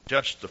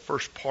just the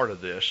first part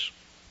of this.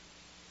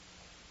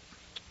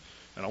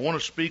 And I want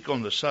to speak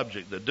on the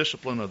subject, the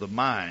discipline of the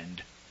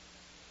mind.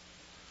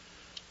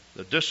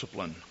 The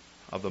discipline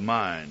of the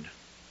mind.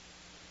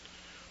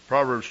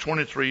 Proverbs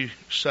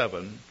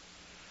 23:7,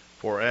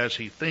 for as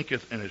he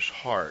thinketh in his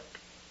heart,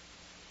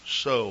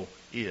 so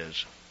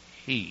is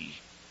he.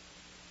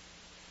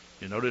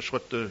 You notice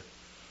what the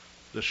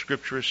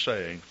scripture is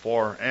saying,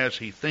 for as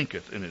he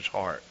thinketh in his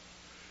heart.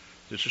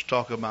 This is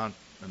talking about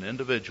an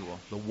individual.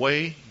 The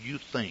way you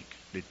think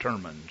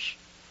determines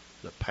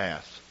the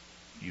path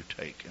you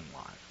take in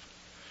life.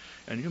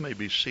 And you may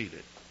be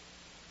seated.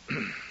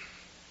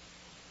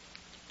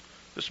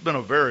 This has been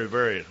a very,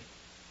 very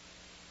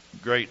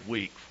great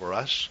week for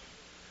us.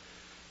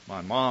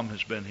 My mom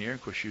has been here.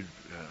 Of course, you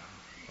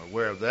are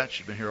aware of that.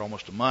 She's been here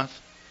almost a month.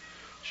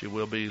 She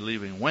will be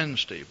leaving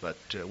Wednesday, but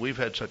we've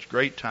had such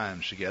great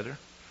times together.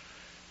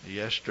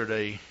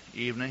 Yesterday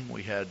evening,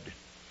 we had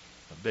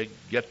a big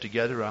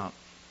get-together out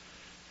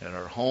at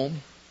our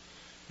home,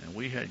 and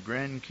we had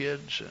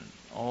grandkids and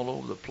all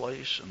over the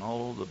place and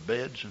all over the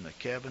beds and the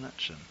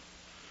cabinets and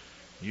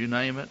you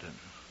name it. And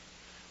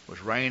it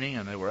was raining,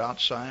 and they were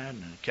outside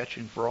and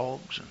catching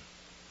frogs and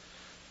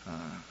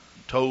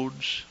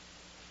toads,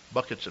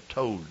 buckets of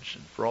toads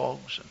and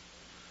frogs and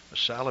a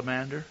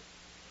salamander.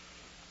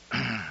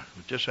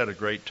 We just had a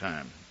great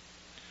time.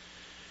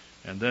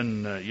 And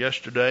then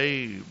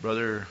yesterday,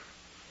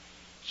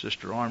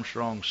 Sister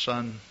Armstrong's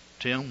son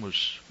Tim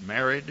was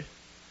married.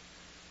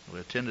 We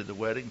attended the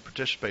wedding,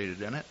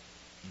 participated in it.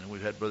 And then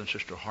we've had Brother and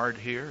Sister Hart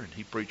here, and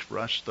he preached for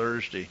us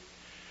Thursday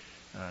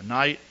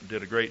night.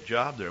 Did a great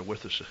job. They're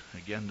with us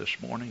again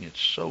this morning.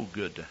 It's so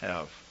good to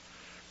have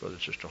Brother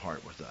and Sister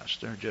Hart with us.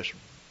 They're just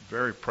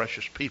very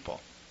precious people.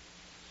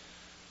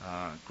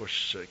 Of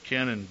course,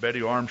 Ken and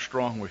Betty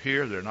Armstrong were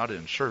here. They're not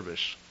in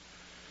service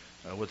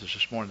with us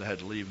this morning. They had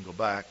to leave and go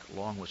back,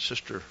 along with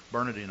Sister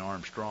Bernadine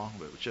Armstrong.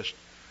 But it was just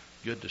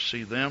good to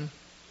see them.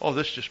 Oh,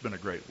 this has just been a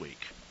great week.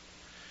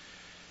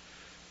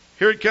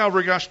 Here at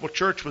Calvary Gospel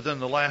Church, within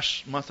the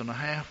last month and a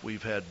half,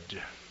 we've had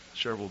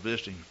several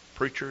visiting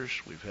preachers.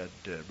 We've had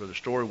Brother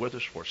Story with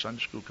us for a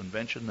Sunday school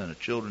convention, then a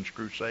children's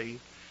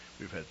crusade.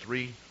 We've had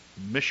 3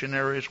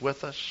 missionaries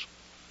with us.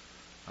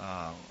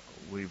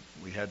 We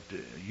had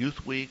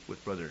Youth Week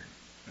with Brother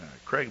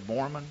Craig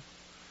Borman.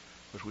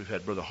 Of course, we've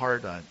had Brother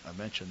Hart. I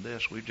mentioned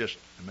this.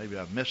 Maybe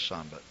I've missed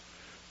some, but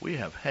we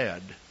have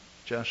had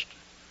just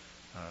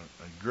a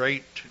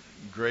great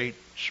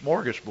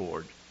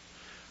smorgasbord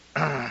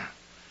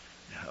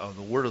of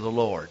the Word of the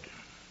Lord.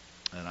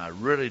 And I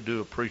really do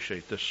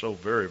appreciate this so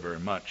very, very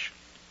much.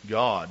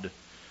 God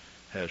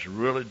has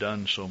really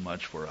done so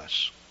much for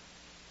us.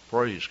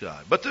 Praise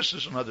God. But this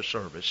is another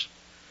service,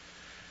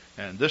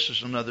 and this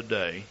is another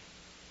day.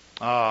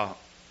 I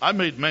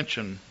made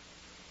mention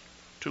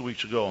 2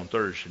 weeks ago on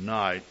Thursday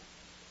night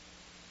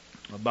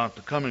about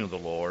the coming of the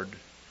Lord.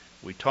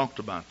 We talked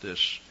about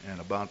this and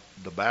about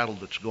the battle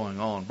that's going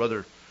on.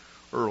 Brother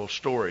Earl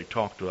Story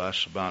talked to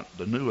us about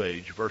the New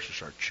Age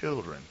versus our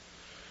children.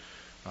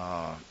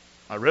 I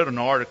read an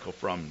article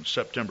from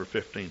September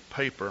 15th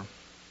paper.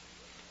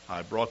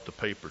 I brought the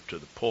paper to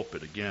the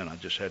pulpit again. I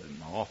just had it in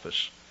my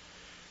office.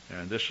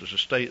 And this was a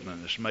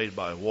statement that's made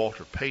by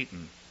Walter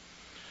Payton.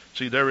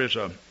 See, there is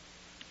a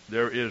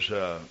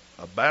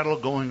battle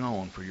going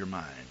on for your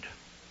mind.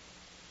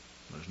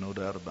 There's no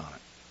doubt about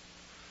it.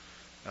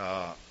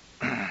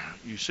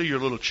 You see your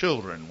little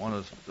children. One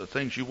of the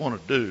things you want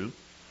to do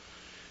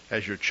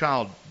as your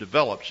child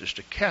develops is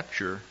to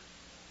capture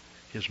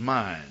his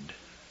mind.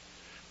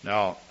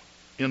 Now,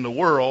 in the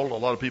world, a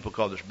lot of people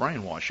call this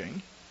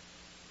brainwashing.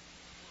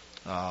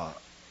 I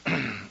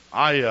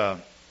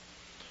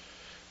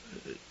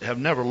have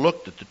never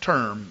looked at the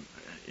term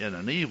in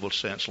an evil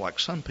sense like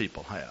some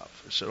people have.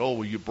 They said, oh,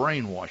 well, you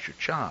brainwash your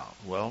child.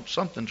 Well,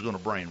 something's going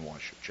to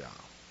brainwash your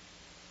child.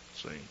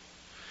 See?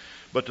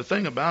 But the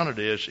thing about it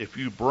is, if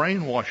you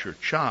brainwash your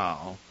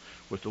child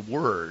with the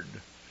Word,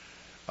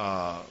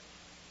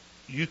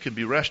 you can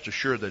be rest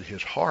assured that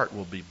his heart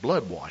will be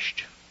blood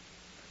washed.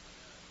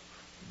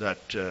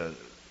 That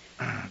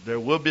there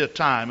will be a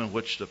time in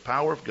which the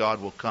power of God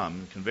will come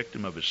and convict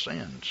him of his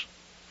sins.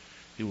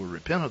 He will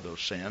repent of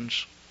those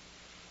sins,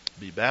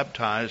 be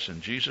baptized in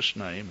Jesus'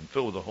 name, and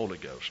filled with the Holy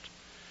Ghost.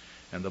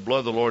 And the blood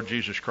of the Lord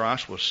Jesus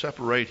Christ will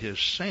separate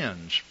his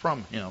sins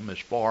from him as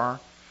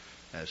far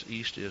as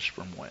east is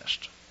from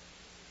west.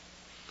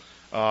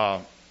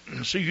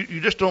 So you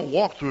just don't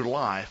walk through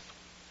life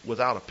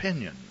without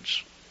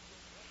opinions.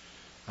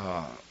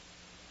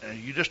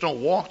 You just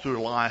don't walk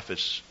through life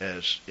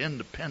as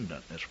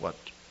independent as what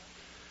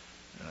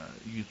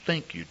you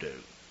think you do.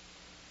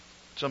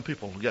 Some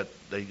people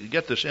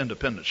get this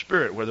independent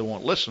spirit where they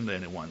won't listen to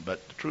anyone,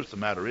 but the truth of the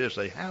matter is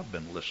they have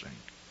been listening.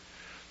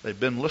 They've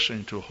been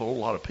listening to a whole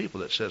lot of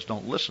people that says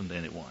don't listen to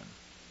anyone.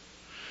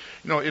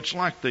 You know, it's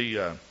like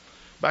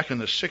back in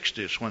the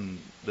 60s when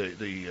the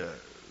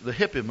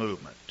hippie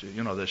movement,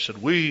 you know, they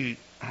said we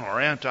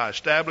are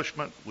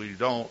anti-establishment, we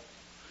don't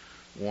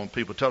want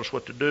people to tell us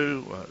what to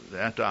do,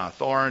 the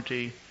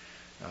anti-authority.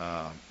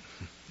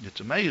 It's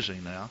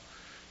amazing now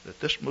that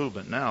this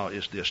movement now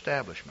is the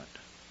establishment.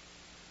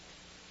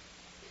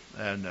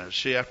 And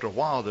see, after a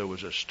while, there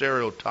was a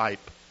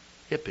stereotype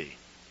hippie.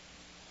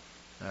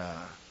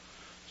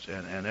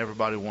 And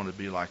everybody wanted to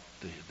be like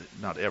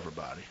not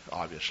everybody,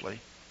 obviously,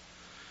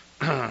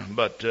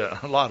 but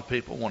a lot of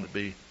people want to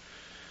be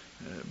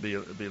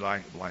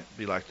like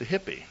the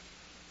hippie.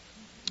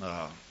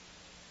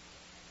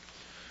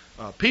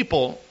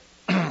 People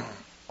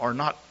are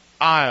not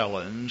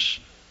islands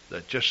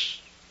that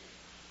just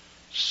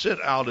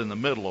sit out in the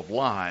middle of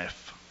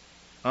life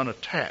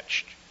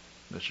unattached.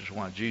 This is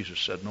why Jesus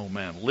said, "No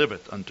man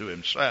liveth unto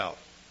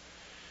himself,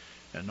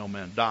 and no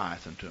man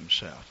dieth unto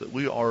himself." That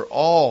we are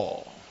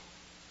all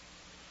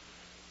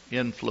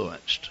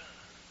influenced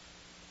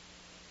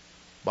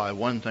by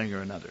one thing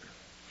or another.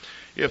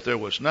 If there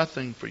was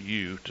nothing for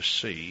you to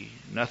see,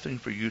 nothing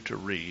for you to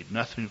read,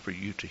 nothing for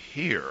you to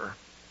hear,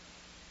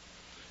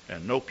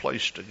 and no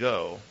place to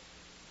go,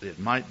 it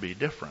might be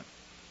different.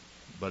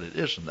 But it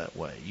isn't that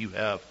way. You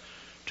have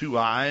 2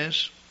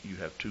 eyes, you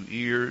have 2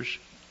 ears,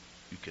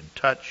 you can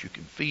touch, you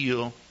can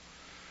feel,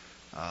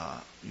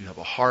 you have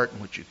a heart in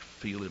which you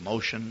feel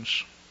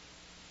emotions,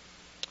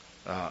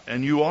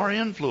 and you are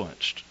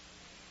influenced.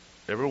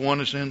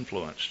 Everyone is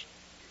influenced.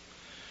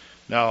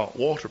 Now,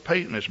 Walter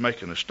Payton is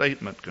making a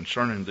statement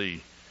concerning the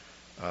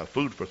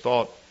Food for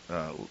Thought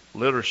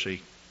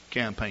literacy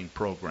campaign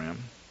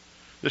program.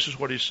 This is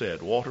what he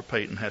said. Walter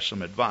Payton has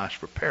some advice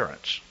for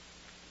parents.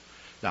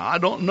 Now, I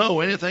don't know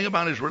anything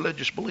about his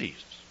religious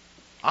beliefs.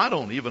 I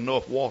don't even know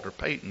if Walter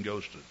Payton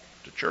goes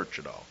to church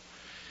at all.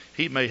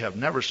 He may have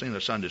never seen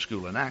a Sunday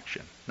school in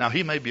action. Now,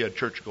 he may be a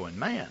church-going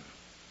man.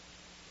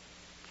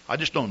 I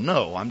just don't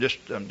know. I'm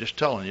just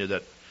telling you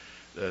that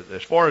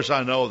as far as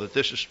I know, that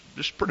this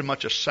is pretty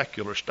much a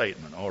secular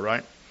statement, all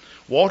right?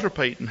 Walter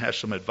Payton has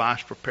some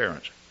advice for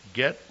parents.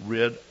 Get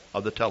rid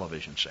of the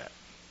television set.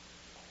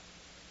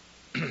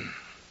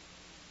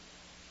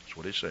 That's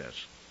what he says.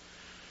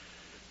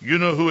 You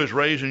know who is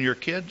raising your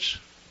kids?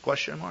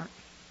 Question mark.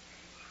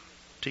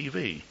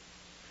 TV.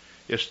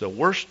 It's the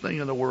worst thing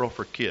in the world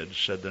for kids,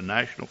 said the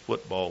National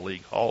Football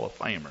League Hall of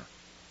Famer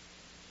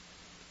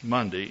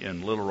Monday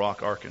in Little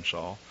Rock,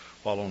 Arkansas,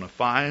 while on a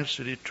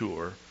 5-city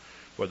tour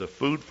for the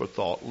Food for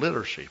Thought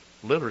literacy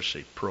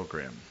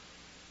program.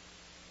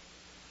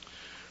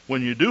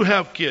 When you do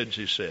have kids,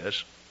 he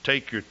says,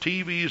 take your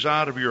TVs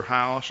out of your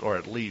house or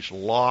at least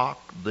lock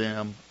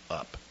them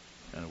up.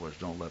 In other words,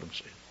 don't let them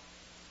see.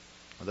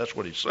 Now, that's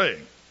what he's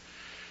saying.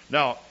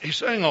 Now, he's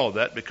saying all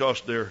that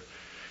because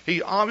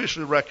he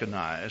obviously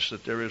recognized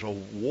that there is a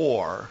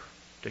war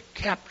to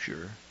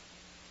capture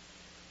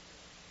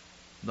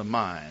the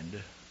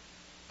mind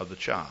of the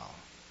child.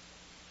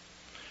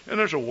 And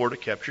there's a war to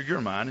capture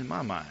your mind and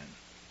my mind.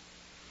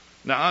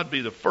 Now, I'd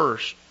be the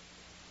first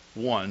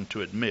one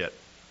to admit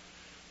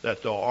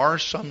that there are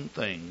some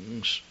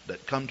things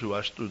that come to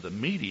us through the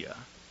media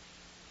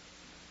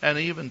and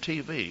even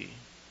TV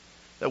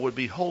that would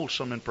be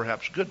wholesome and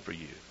perhaps good for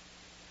you.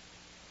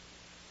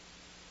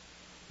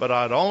 But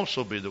I'd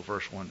also be the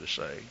first one to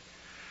say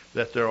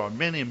that there are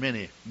many,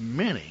 many,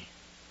 many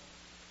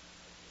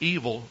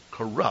evil,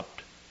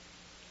 corrupt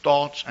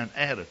thoughts and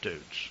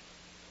attitudes.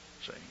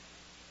 See?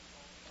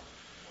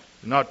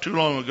 Not too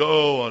long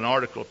ago, an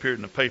article appeared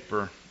in the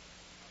paper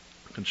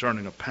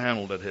concerning a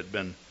panel that had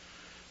been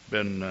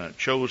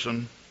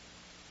chosen.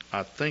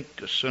 I think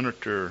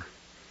Senator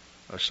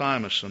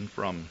Simonson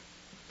from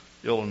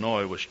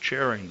Illinois was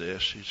chairing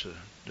this. He's a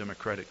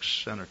Democratic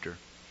senator.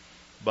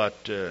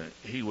 But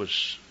he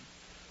was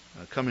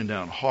coming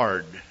down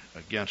hard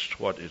against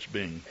what is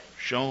being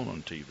shown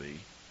on TV,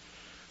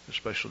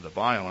 especially the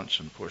violence.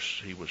 And, of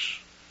course, he was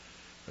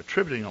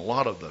attributing a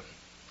lot of the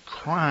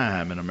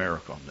crime in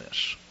America on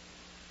this.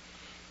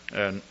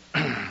 And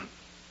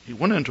he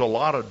went into a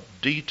lot of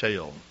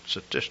detail,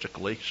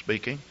 statistically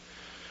speaking,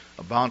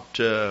 about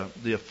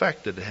the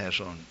effect that it has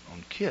on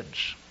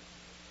kids.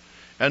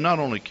 And not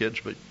only kids,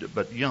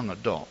 but young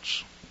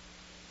adults.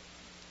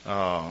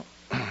 Of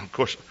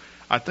course,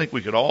 I think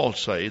we could all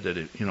say that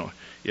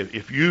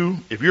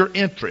if your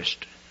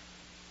interest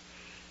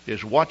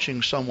is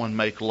watching someone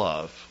make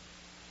love,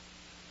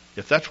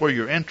 if that's where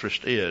your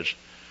interest is,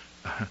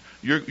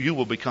 you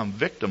will become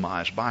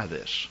victimized by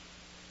this.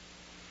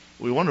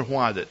 We wonder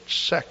why that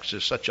sex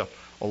is such a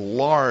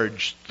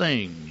large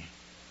thing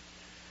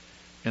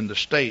in the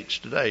States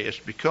today. It's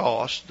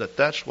because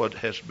that's what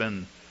has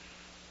been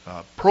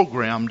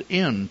programmed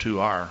into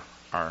our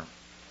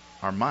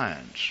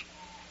minds.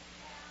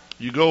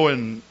 You go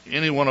in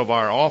any one of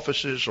our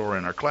offices or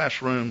in our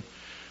classroom,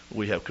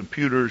 we have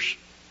computers.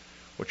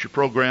 What you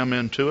program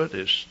into it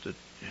is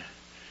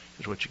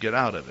what you get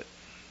out of it.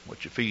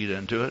 What you feed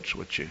into it is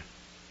what you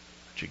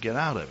get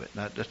out of it.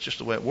 That's just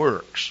the way it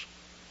works.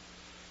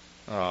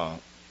 And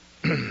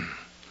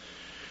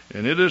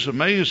it is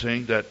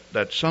amazing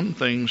that some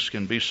things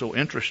can be so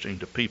interesting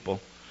to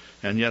people,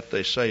 and yet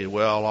they say,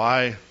 well,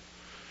 I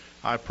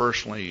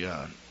personally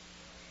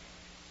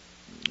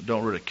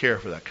don't really care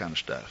for that kind of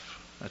stuff.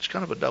 That's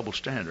kind of a double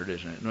standard,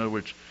 isn't it? In other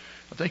words,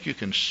 I think you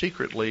can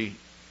secretly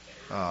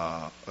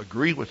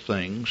agree with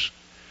things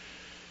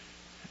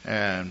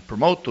and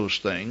promote those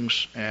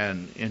things,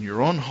 and in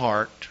your own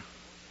heart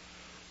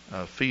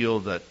feel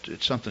that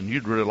it's something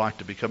you'd really like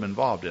to become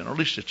involved in, or at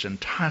least it's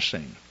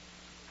enticing.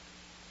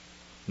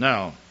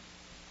 Now,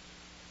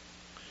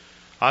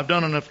 I've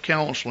done enough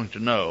counseling to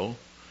know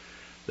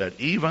that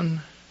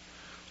even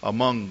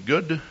among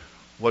good,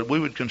 what we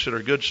would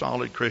consider good,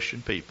 solid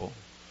Christian people,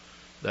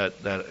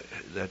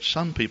 that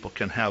some people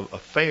can have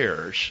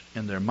affairs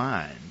in their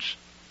minds.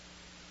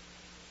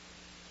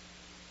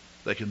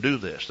 They can do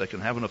this. They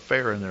can have an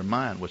affair in their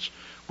mind with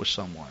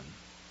someone.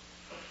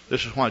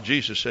 This is why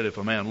Jesus said if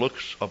a man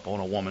looks upon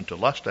a woman to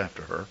lust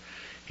after her,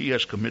 he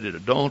has committed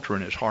adultery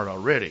in his heart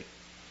already.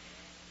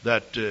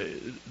 That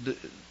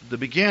the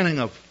beginning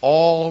of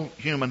all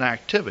human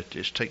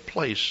activities take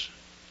place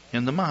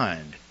in the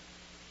mind.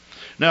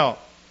 Now,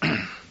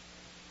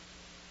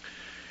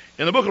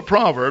 in the book of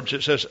Proverbs,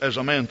 it says, as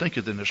a man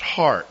thinketh in his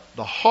heart.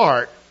 The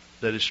heart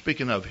that is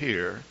speaking of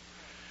here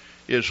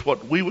is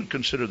what we would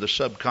consider the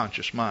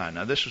subconscious mind.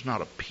 Now, this is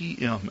not a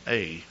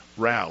PMA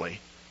rally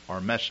or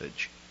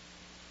message.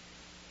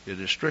 It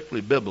is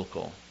strictly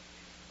biblical.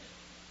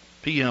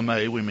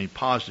 PMA, we mean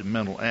positive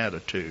mental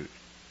attitude.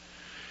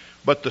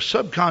 But the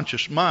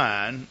subconscious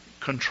mind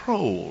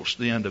controls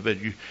the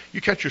individual.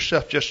 You catch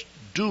yourself just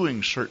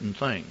doing certain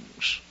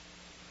things.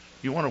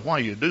 You wonder why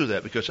you do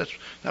that, because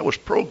that was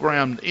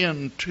programmed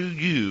into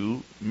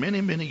you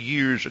many, many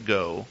years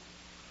ago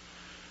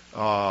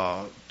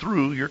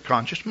through your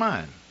conscious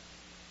mind.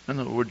 In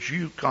other words,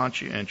 you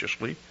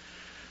conscientiously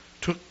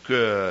took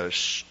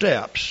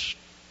steps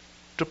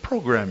to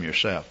program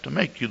yourself, to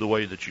make you the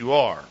way that you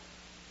are.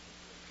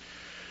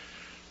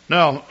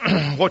 Now,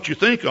 what you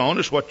think on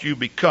is what you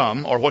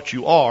become, or what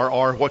you are,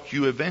 or what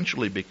you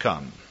eventually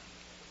become.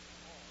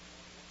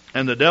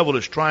 And the devil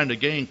is trying to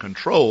gain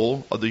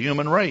control of the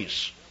human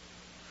race.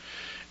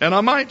 And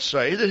I might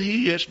say that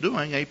he is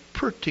doing a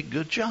pretty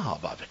good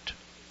job of it.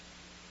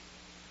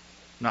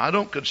 Now, I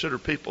don't consider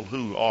people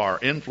who are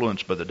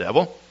influenced by the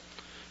devil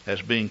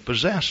as being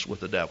possessed with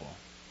the devil.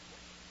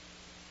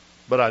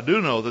 But I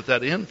do know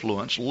that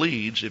influence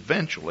leads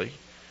eventually,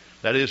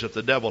 that is, if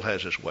the devil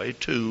has his way,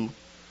 to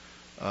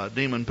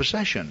demon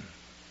possession.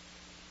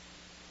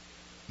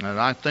 And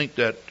I think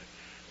that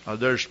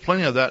there's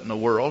plenty of that in the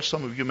world.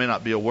 Some of you may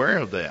not be aware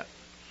of that.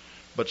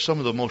 But some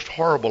of the most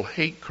horrible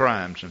hate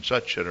crimes and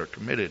such that are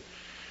committed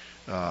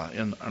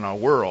in our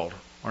world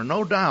are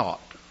no doubt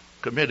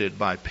committed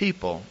by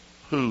people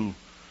who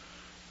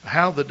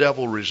have the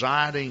devil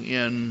residing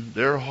in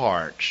their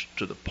hearts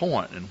to the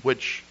point in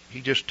which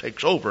he just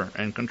takes over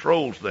and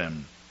controls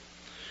them.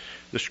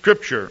 The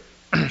Scripture,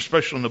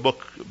 especially in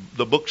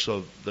the books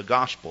of the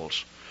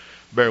Gospels,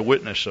 bear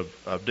witness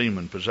of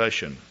demon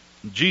possession.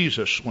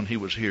 Jesus, when he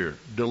was here,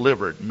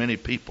 delivered many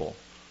people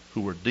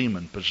who were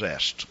demon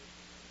possessed.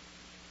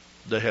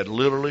 They had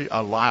literally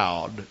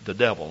allowed the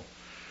devil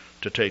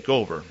to take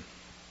over.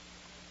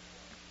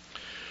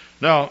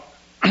 Now,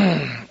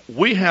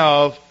 we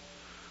have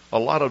a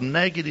lot of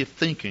negative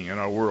thinking in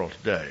our world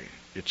today.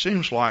 It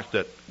seems like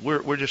that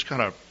we're just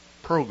kind of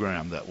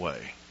programmed that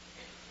way.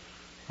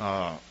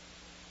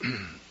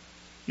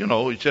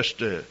 It's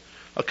just a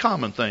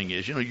common thing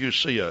is, you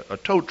see a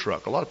tow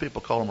truck. A lot of people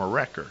call them a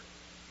wrecker.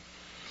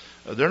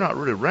 They're not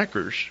really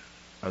wreckers.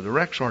 The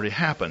wreck's already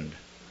happened.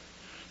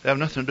 They have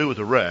nothing to do with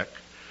the wreck.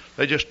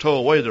 They just tow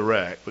away the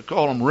wreck. We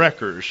call them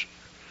wreckers.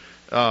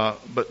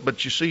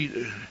 But you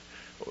see,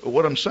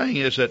 what I'm saying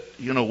is that,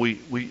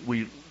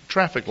 we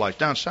traffic lights.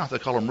 Down south they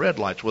call them red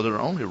lights. Well, they're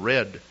only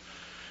red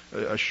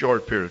a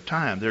short period of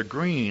time. They're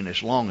green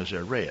as long as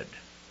they're red.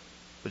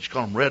 But you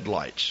call them red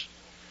lights.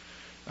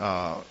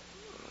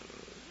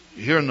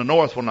 Here in the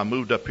north, when I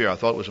moved up here, I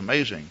thought it was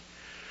amazing.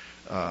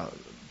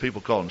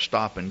 People call them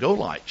stop and go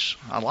lights.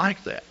 I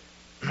like that.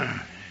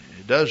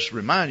 It does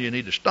remind you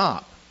need to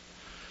stop,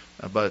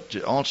 but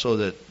also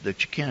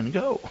that you can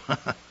go.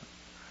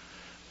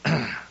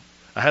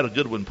 I had a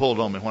good one pulled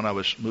on me when I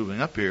was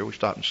moving up here. We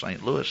stopped in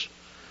St. Louis,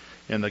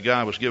 and the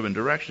guy was giving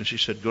directions. He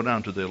said, go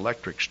down to the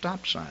electric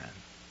stop sign.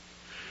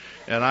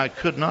 And I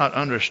could not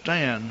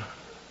understand.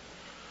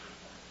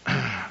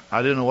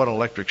 I didn't know what an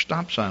electric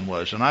stop sign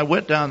was. And I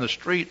went down the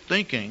street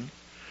thinking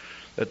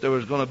that there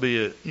was going to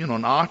be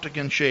an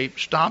octagon-shaped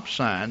stop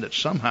sign that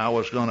somehow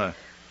was going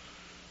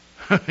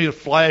to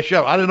flash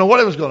up. I didn't know what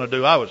it was going to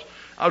do. I was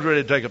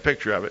ready to take a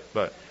picture of it,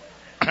 but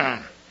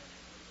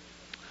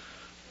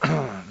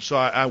so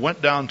I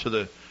went down to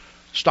the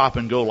stop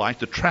and go light,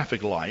 the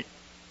traffic light,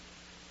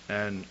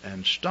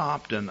 and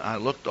stopped, and I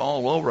looked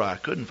all over. I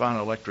couldn't find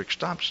an electric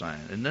stop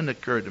sign. And then it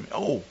occurred to me,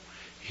 oh,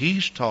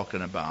 he's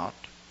talking about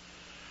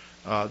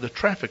the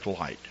traffic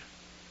light.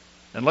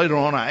 And later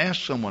on I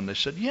asked someone, they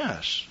said,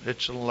 yes,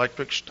 it's an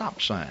electric stop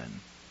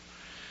sign.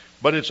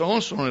 But it's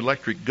also an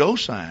electric go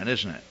sign,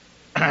 isn't it?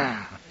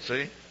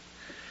 See?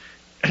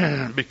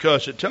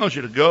 Because it tells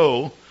you to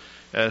go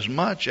as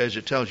much as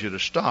it tells you to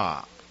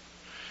stop.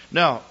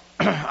 Now,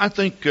 I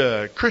think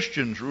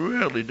Christians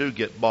really do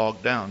get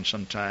bogged down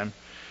sometime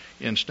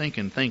in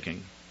stinking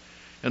thinking.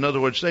 In other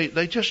words,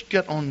 they just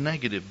get on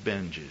negative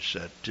binges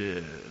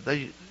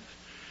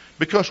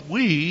because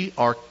we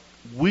are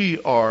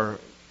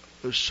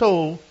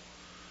so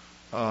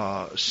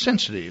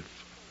sensitive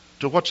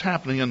to what's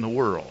happening in the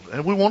world,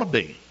 and we want to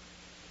be.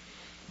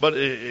 But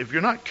if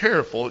you're not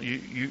careful,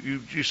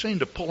 you seem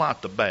to pull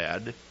out the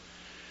bad.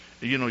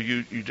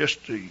 You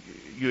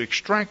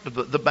extract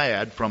the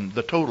bad from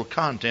the total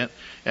content,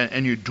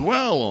 and you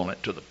dwell on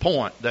it to the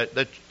point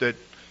that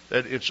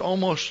it's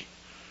almost,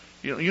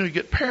 you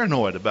get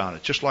paranoid about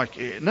it. Just like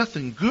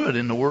nothing good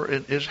in the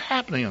world is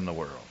happening in the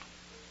world.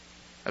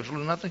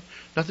 Absolutely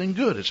nothing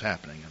good is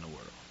happening in the world.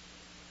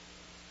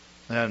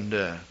 And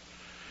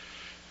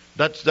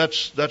that's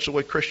the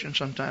way Christians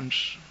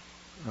sometimes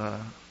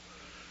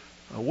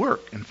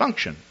work and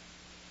function.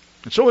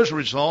 And so as a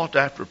result,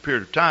 after a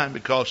period of time,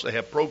 because they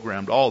have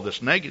programmed all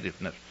this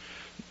negativeness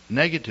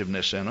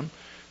in them,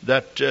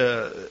 that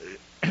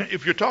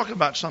if you're talking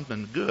about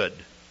something good,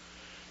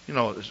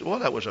 well,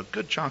 that was a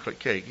good chocolate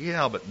cake.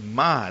 Yeah, but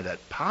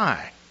that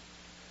pie.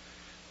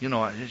 It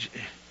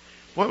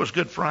was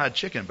good fried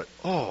chicken, but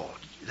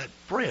that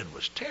bread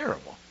was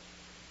terrible.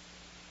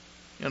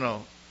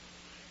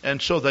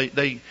 And so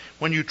they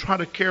when you try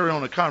to carry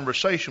on a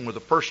conversation with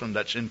a person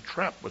that's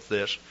entrapped with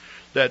this,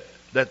 that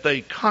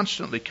they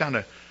constantly kind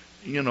of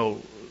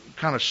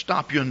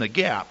stop you in the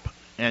gap,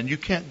 and you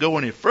can't go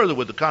any further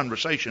with the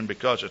conversation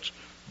because it's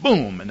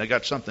boom, and they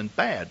got something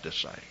bad to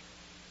say.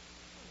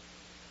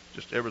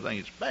 Just everything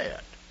is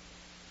bad.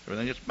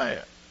 Everything is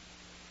bad.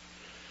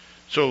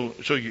 So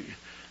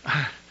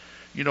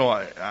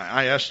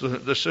I asked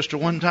the sister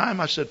one time,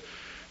 I said,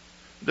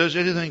 does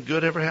anything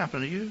good ever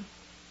happen to you?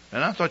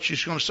 And I thought she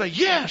was going to say,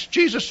 yes,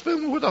 Jesus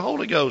filled me with the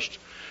Holy Ghost.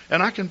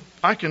 And I can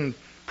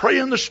pray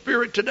in the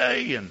Spirit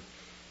today,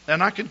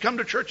 and I can come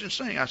to church and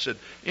sing. I said,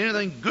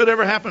 anything good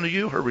ever happened to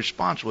you? Her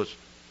response was,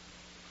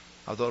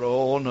 I thought,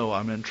 oh no,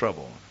 I'm in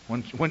trouble.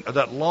 When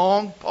that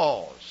long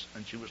pause,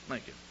 and she was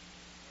thinking.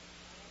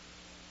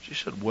 She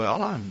said,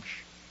 well,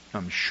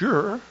 I'm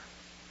sure,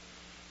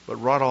 but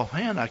right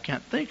offhand I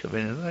can't think of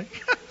anything.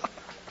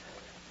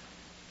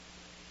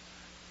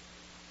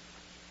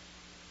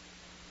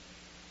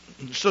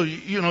 So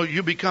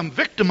you become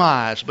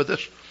victimized by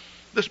this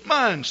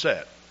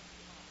mindset.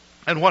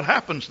 And what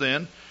happens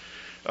then,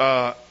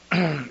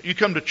 you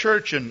come to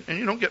church and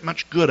you don't get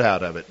much good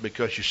out of it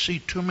because you see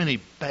too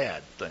many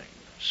bad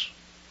things.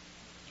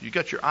 You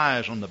got your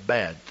eyes on the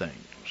bad things.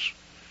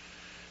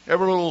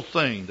 Every little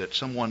thing that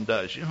someone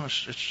does,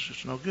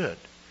 it's no good.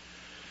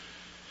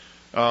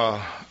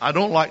 I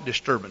don't like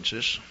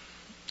disturbances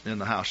in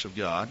the house of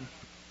God.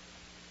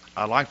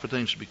 I like for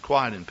things to be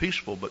quiet and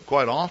peaceful, but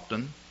quite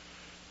often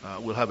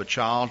we'll have a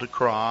child to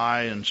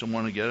cry and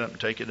someone to get up and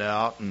take it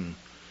out, and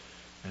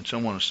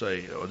someone will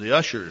say, or the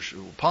ushers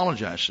will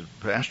apologize. I said,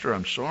 Pastor,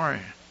 I'm sorry.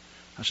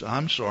 I said,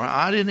 I'm sorry.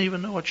 I didn't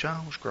even know a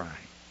child was crying.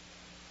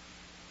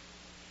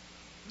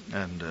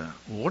 And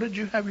what did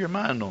you have your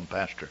mind on,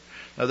 Pastor?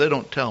 Now, they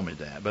don't tell me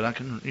that, but I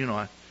can,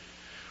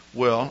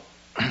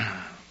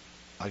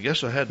 I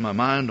guess I had my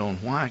mind on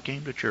why I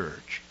came to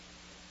church.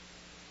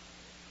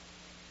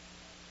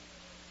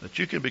 That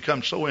you can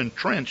become so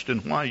entrenched in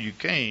why you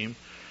came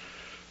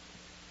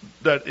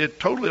that it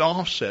totally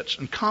offsets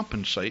and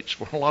compensates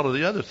for a lot of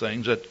the other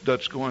things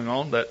that's going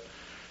on that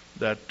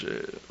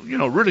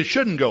really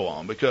shouldn't go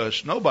on,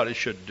 because nobody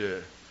should,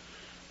 if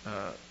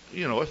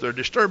there are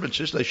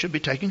disturbances, they should be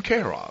taken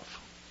care of.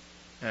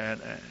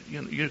 And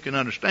you can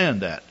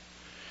understand that.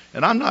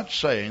 And I'm not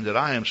saying that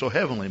I am so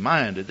heavenly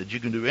minded that you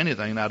can do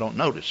anything and I don't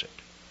notice it.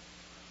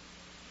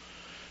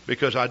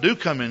 Because I do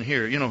come in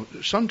here,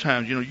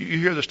 sometimes, you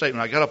hear the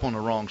statement, I got up on the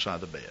wrong side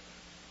of the bed.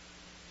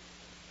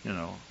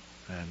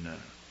 And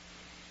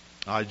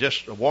I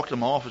just walked in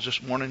my office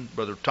this morning.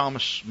 Brother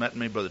Thomas met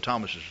me. Brother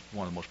Thomas is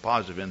one of the most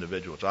positive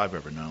individuals I've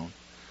ever known.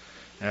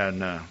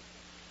 And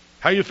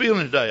how you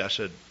feeling today? I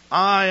said,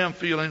 I am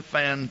feeling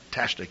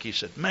fantastic. He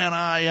said, man,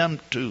 I am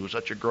too.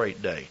 Such a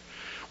great day.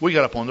 We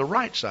got up on the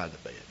right side of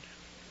the bed.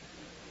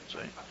 See?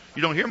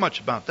 You don't hear much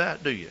about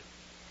that, do you?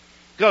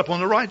 Got up on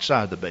the right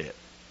side of the bed.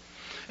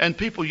 And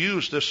people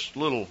use this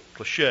little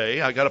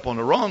cliche, I got up on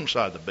the wrong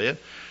side of the bed,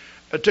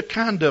 to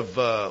kind of,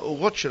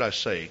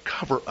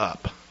 cover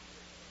up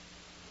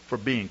for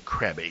being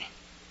crabby.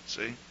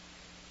 See?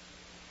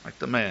 Like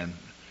the man.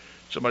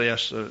 Somebody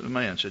asked the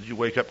man, said, did you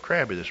wake up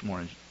crabby this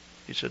morning?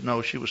 He said,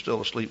 no, she was still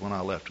asleep when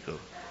I left to go.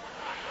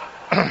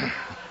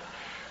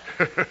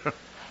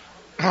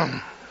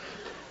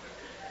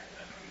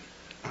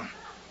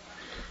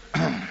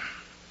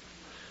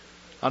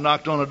 I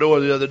knocked on a door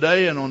the other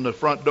day, and on the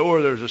front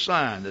door there's a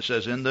sign that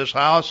says, in this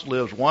house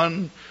lives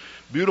one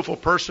beautiful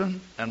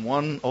person and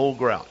one old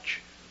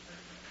grouch.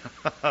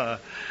 Both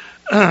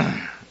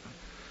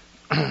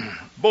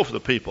of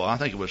the people, I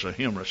think it was a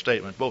humorous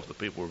statement, both the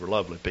people were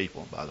lovely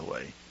people, by the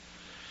way.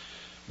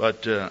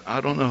 But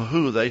I don't know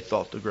who they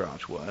thought the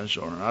grouch was,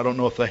 or I don't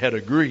know if they had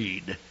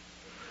agreed.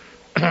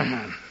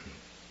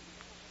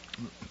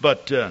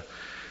 But,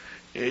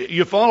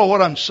 You follow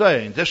what I'm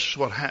saying? This is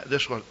what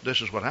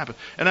happens.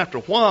 And after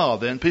a while,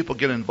 then people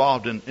get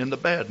involved in the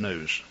bad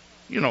news.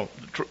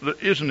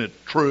 Isn't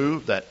it true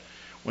that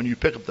when you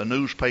pick up the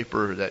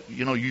newspaper that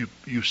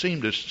you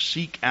seem to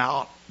seek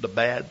out the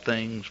bad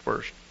things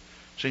first?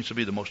 Seems to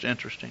be the most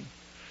interesting.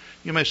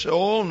 You may say,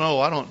 "Oh no,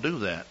 I don't do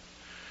that."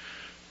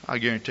 I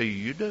guarantee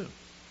you do.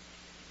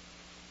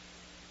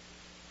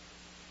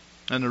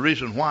 And the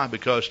reason why,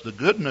 because the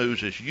good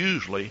news is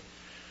usually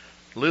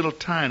little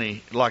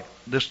tiny, like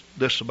this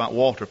about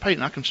Walter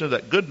Payton. I consider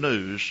that good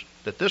news,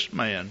 that this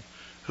man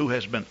who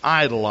has been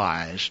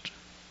idolized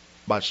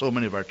by so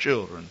many of our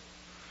children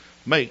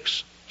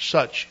makes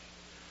such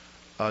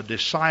a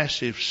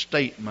decisive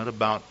statement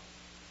about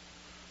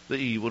the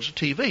evils of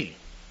TV.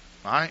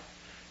 All right?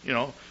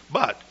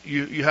 But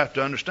you have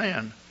to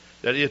understand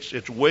that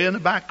it's way in the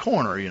back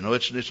corner.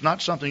 It's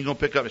not something you're going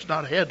to pick up. It's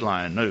not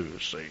headline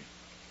news. See,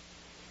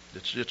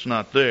 it's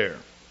not there.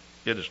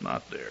 It is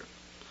not there.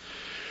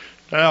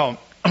 Now,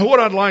 what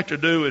I'd like to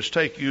do is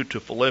take you to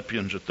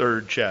Philippians, the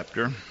 3rd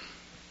chapter,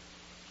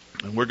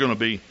 and we're going to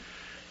be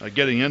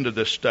getting into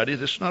this study.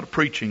 This is not a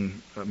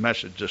preaching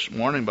message this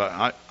morning,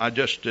 but I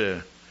just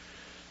did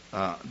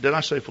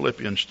I say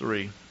Philippians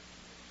 3?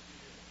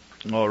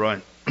 All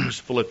right, it's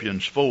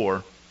Philippians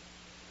 4.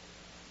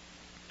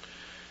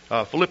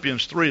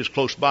 Philippians 3 is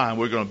close by, and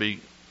we're going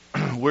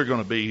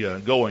to be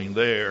going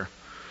there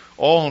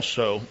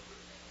also.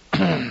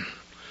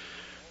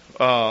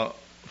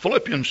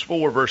 Philippians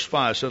 4 verse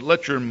 5 said,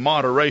 "Let your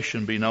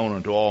moderation be known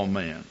unto all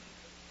men.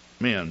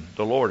 Men,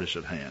 the Lord is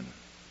at hand."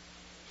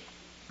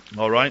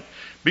 All right?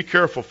 "Be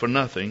careful for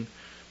nothing,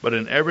 but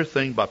in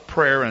everything by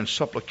prayer and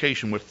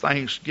supplication with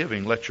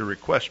thanksgiving, let your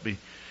requests be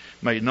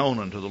made known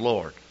unto the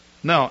Lord."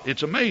 Now,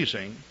 it's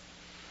amazing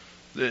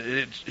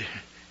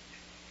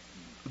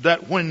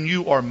that when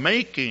you are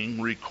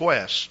making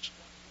requests,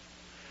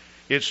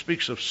 it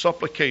speaks of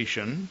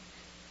supplication,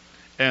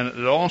 and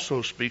it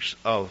also speaks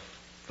of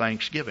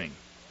thanksgiving.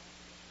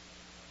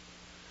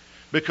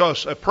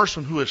 Because a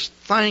person who is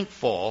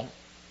thankful,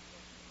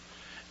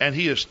 and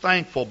he is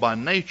thankful by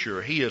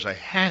nature, he is a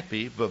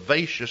happy,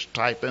 vivacious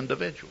type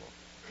individual.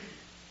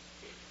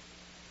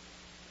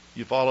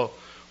 You follow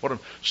what I'm...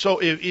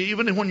 So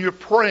even when you're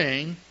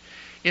praying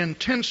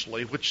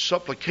intensely, which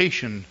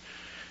supplication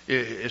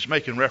is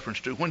making reference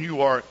to, when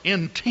you are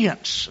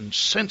intense and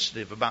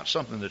sensitive about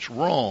something that's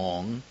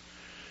wrong,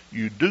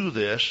 you do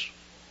this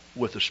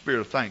with the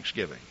spirit of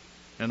thanksgiving.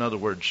 In other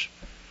words,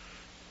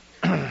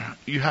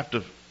 you have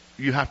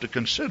to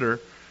consider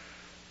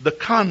the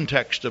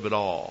context of it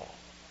all.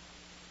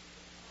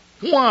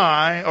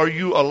 Why are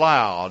you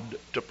allowed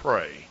to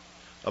pray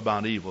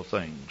about evil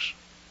things?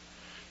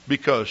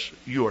 Because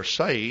you are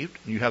saved,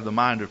 you have the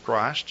mind of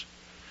Christ,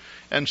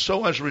 and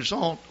so as a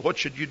result, what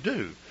should you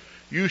do?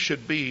 You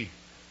should be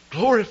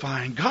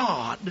glorifying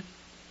God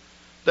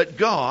that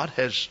God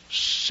has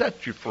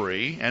set you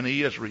free and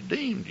He has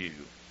redeemed you.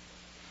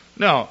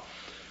 Now,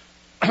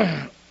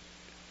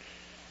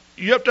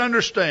 you have to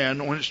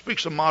understand when it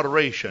speaks of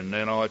moderation,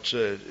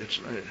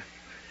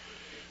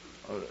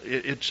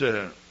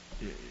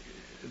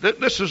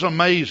 this is an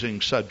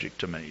amazing subject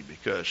to me,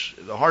 because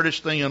the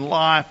hardest thing in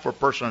life for a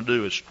person to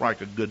do is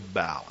strike a good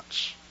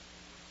balance.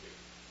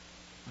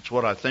 That's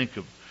what I think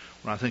of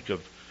when I think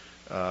of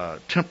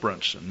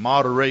temperance and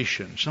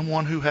moderation.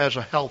 Someone who has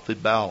a healthy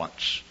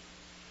balance.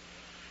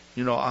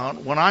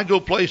 When I go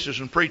places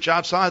and preach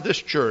outside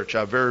this church,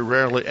 I very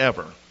rarely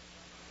ever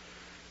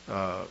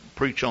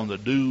preach on the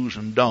do's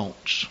and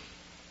don'ts.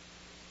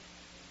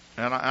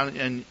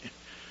 And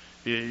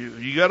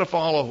you got to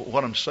follow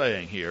what I'm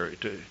saying here.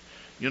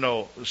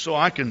 So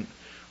I can.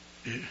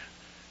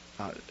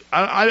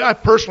 I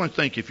personally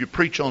think if you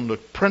preach on the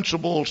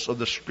principles of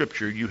the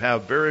Scripture, you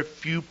have very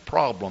few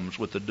problems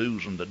with the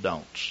do's and the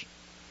don'ts.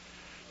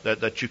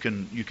 That you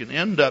can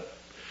end up.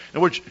 In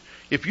other words,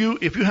 if you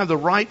have the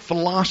right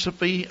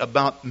philosophy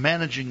about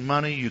managing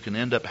money, you can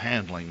end up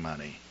handling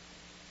money,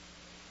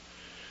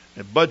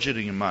 and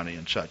budgeting money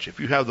and such. If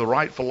you have the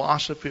right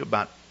philosophy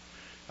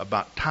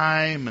about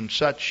time and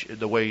such,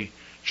 the way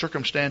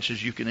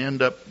circumstances, you can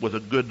end up with a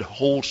good,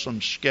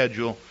 wholesome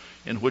schedule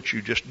in which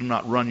you just do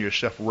not run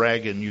yourself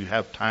ragged and you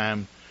have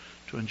time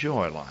to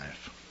enjoy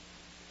life.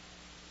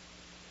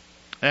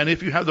 And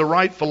if you have the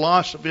right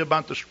philosophy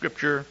about the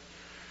Scripture,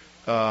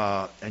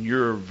 and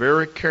you're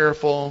very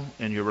careful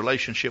in your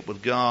relationship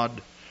with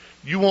God,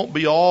 you won't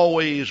be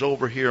always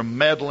over here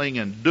meddling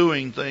and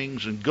doing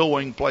things and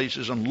going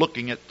places and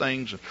looking at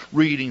things and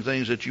reading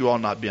things that you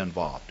ought not be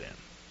involved in.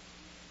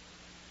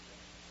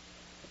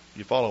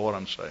 You follow what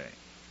I'm saying?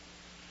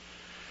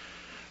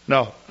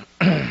 Now,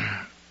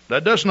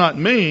 that does not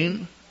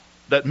mean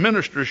that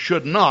ministers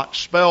should not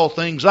spell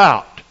things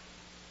out.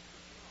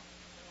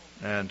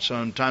 And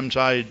sometimes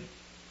I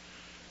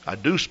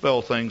do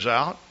spell things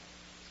out,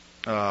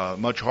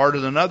 much harder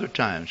than other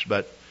times.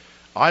 But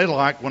I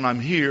like, when I'm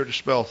here, to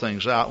spell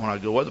things out. When I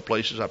go other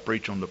places, I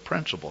preach on the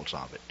principles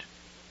of it.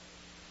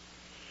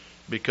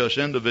 Because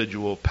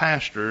individual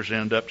pastors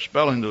end up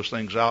spelling those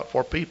things out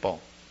for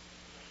people.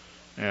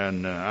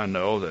 And I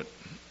know that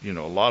A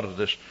lot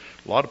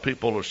of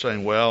people are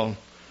saying, well,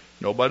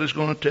 nobody's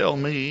going to tell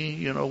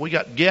me. We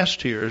got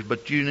guests here,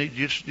 but you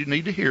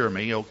need to hear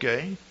me,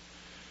 okay?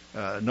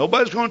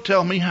 Nobody's going to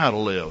tell me how to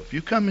live. If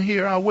you come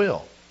here, I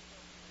will.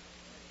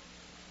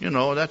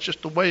 That's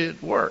just the way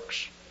it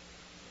works.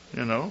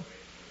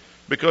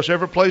 Because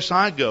every place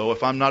I go,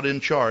 if I'm not in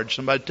charge,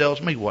 somebody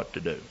tells me what to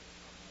do.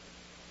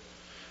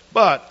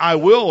 But I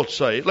will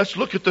say, let's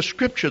look at the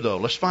Scripture, though.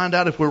 Let's find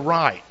out if we're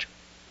right.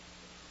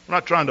 I'm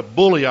not trying to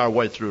bully our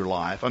way through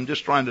life. I'm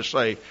just trying to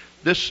say,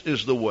 this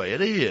is the way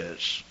it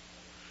is.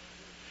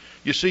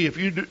 You see, if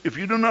you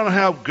do not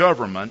have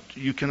government,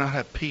 you cannot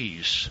have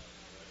peace.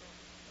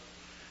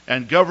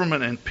 And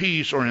government and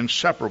peace are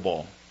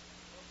inseparable.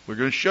 We're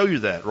going to show you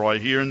that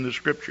right here in the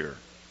Scripture.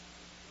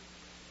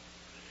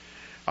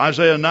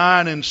 Isaiah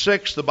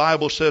 9:6, the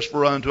Bible says,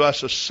 for unto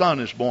us a son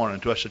is born,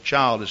 unto us a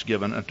child is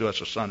given, unto us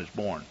a son is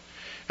born.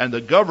 And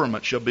the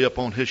government shall be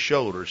upon his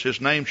shoulders.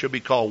 His name shall be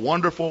called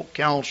Wonderful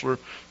Counselor,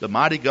 the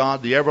Mighty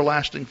God, the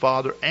Everlasting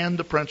Father, and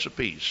the Prince of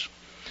Peace.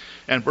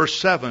 And verse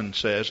 7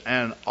 says,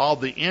 and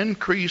of the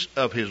increase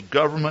of his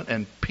government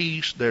and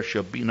peace there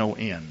shall be no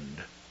end.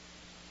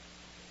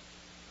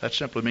 That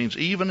simply means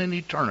even in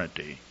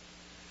eternity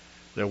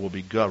there will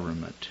be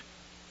government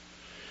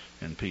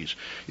and peace.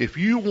 If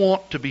you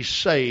want to be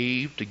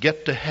saved, to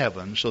get to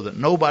heaven so that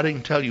nobody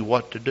can tell you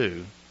what to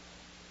do,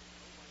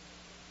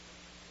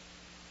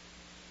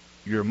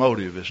 your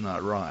motive is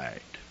not right.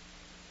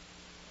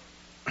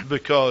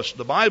 Because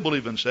the Bible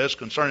even says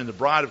concerning the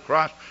bride of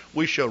Christ,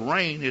 we shall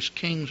reign as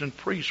kings and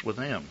priests with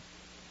him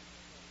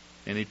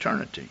in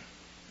eternity.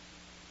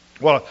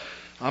 Well,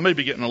 I may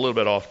be getting a little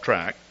bit off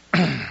track,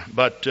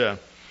 but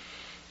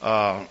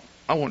I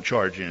won't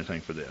charge you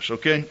anything for this,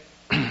 okay?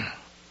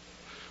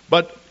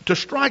 But to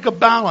strike a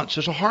balance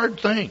is a hard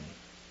thing.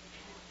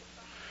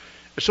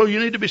 So you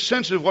need to be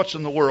sensitive to what's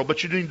in the world,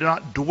 but you need to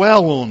not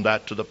dwell on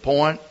that to the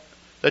point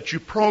that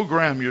you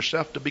program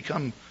yourself to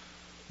become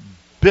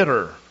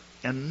bitter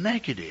and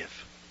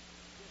negative.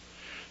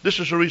 This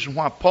is the reason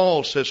why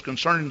Paul says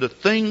concerning the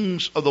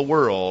things of the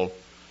world,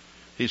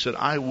 he said,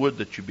 I would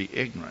that you be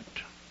ignorant.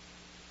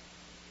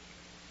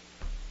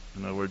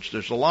 In other words,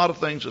 there's a lot of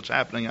things that's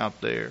happening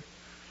out there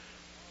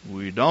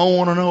we don't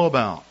want to know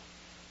about.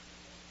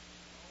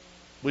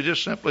 We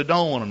just simply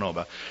don't want to know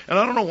about. And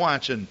I don't know why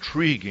it's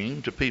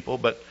intriguing to people,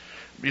 but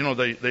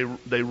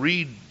they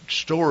read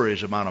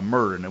stories about a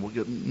murder, and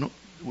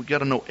we got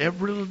to know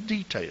every little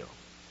detail.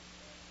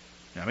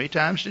 How many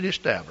times did he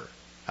stab her?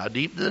 How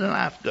deep did the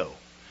knife go?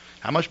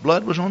 How much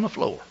blood was on the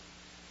floor?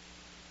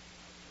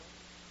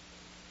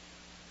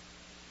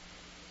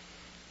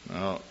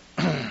 Now,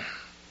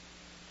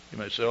 you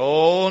may say,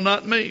 "Oh,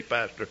 not me,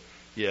 Pastor."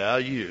 Yeah,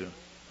 you.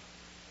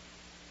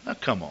 Now,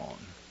 come on.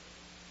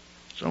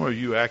 Some of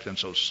you acting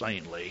so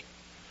saintly,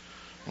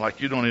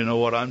 like you don't even know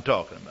what I'm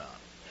talking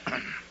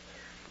about.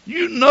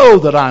 You know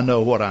that I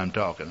know what I'm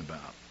talking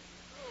about.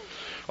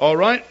 All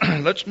right,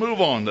 let's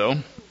move on, though.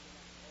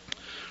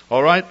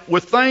 All right,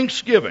 with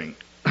thanksgiving,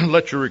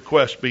 let your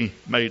requests be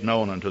made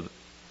known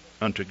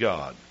unto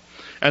God.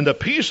 And the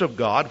peace of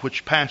God,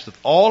 which passeth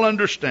all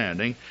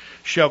understanding,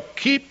 shall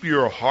keep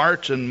your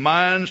hearts and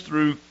minds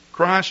through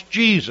Christ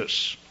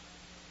Jesus.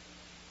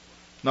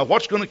 Now,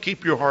 what's going to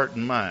keep your heart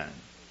and mind?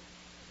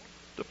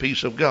 The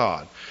peace of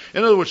God.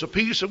 In other words, the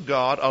peace of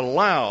God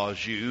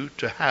allows you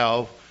to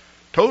have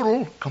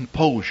total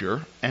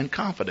composure and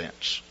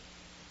confidence.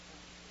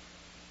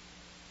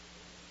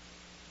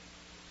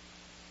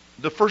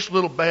 The first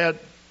little bad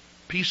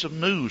piece of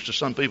news to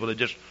some people,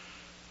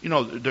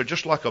 they're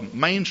just like a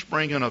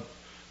mainspring in a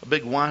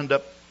big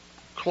wind-up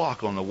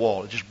clock on the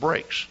wall. It just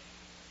breaks.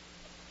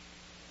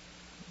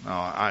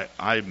 Now,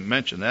 I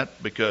mention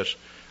that because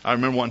I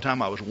remember one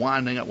time I was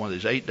winding up one of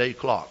these 8-day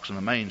clocks and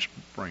the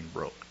mainspring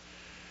broke.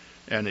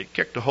 And it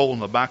kicked a hole in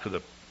the back of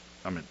it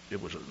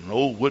was an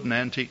old wooden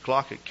antique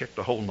clock. It kicked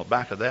a hole in the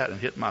back of that and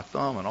hit my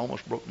thumb and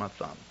almost broke my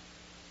thumb.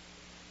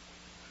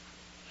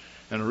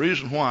 And the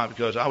reason why,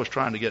 because I was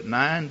trying to get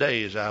 9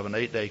 days out of an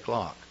 8-day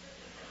clock.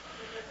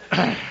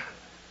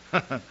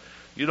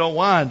 You don't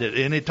wind it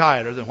any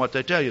tighter than what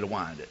they tell you to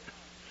wind it.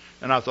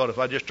 And I thought, if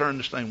I just turn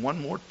this thing one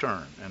more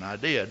turn, and I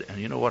did, and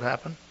you know what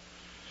happened?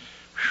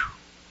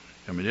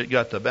 Whew. It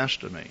got the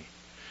best of me.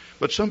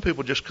 But some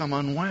people just come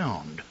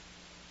unwound.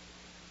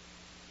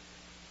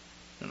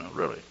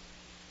 Really.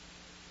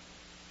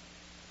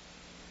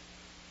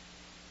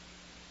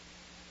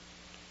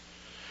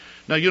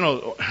 Now,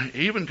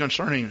 even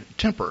concerning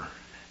temper,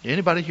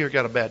 anybody here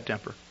got a bad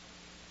temper?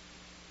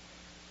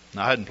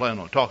 Now, I hadn't planned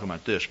on talking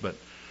about this, but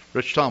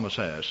Rich Thomas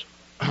has.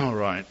 All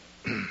right.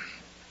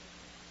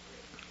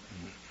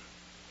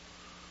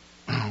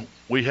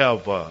 We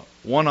have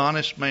one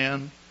honest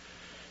man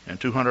and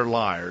 200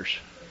 liars.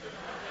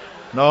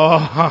 No,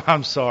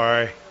 I'm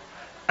sorry.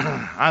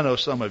 I know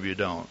some of you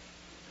don't.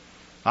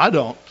 I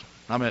don't.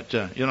 I meant,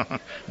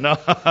 no.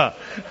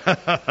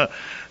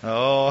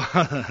 Oh,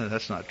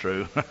 that's not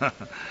true.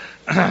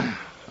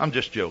 I'm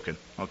just joking,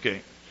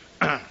 okay?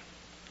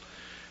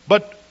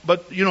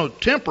 But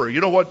temper.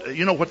 You know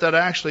what that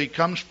actually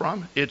comes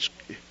from? It's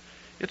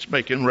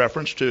making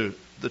reference to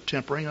the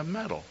tempering of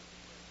metal.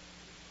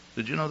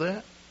 Did you know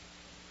that?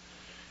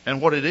 And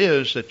what it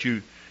is that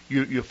you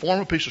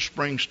form a piece of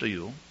spring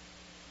steel,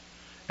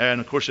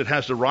 and of course it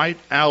has the right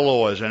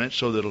alloys in it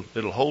so that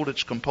it'll hold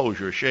its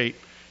composure, shape.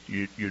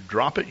 You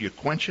drop it, you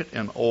quench it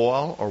in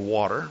oil or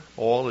water.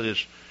 Oil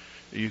is,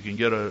 you can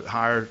get a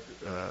higher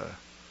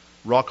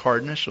rock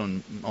hardness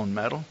on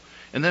metal.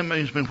 And that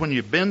means when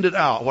you bend it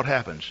out, what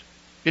happens?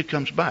 It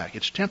comes back.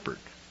 It's tempered.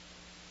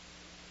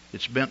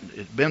 It's bent.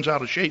 It bends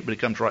out of shape, but it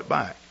comes right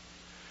back.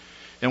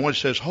 And when it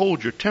says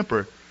hold your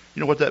temper, you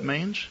know what that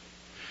means?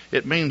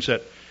 It means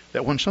that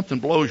when something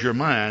blows your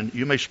mind,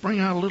 you may spring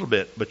out a little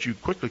bit, but you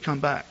quickly come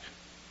back.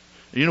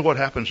 And you know what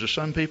happens to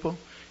some people?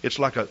 It's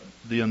like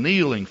the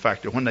annealing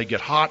factor. When they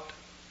get hot,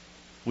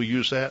 we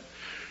use that.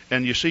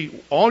 And you see,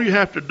 all you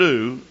have to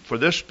do for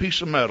this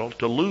piece of metal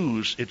to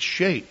lose its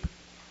shape,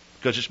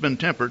 because it's been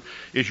tempered,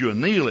 is you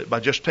anneal it by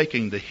just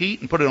taking the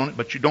heat and put it on it,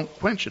 but you don't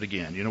quench it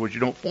again. You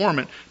don't form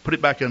it, put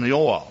it back in the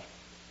oil.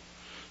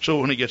 So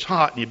when it gets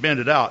hot and you bend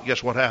it out,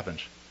 guess what happens?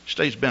 It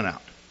stays bent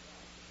out.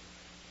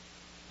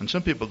 And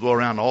some people go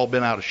around all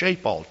bent out of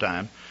shape all the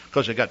time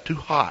because they got too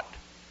hot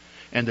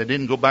and they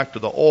didn't go back to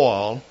the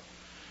oil,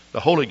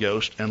 the Holy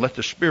Ghost, and let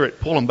the Spirit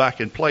pull them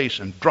back in place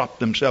and drop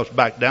themselves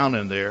back down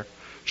in there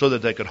so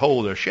that they could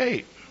hold their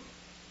shape.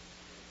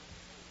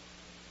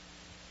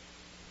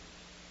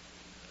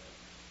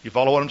 You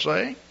follow what I'm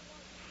saying?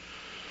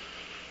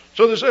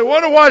 So they say,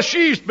 wonder why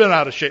she's been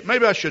out of shape.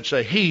 Maybe I should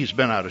say he's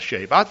been out of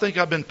shape. I think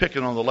I've been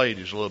picking on the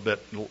ladies a little bit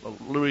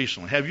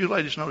recently. Have you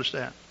ladies noticed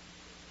that?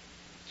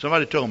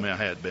 Somebody told me I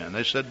had been.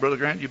 They said, Brother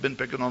Grant, you've been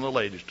picking on the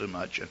ladies too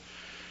much.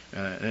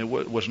 And it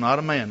was not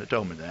a man that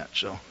told me that.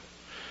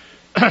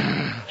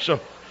 So,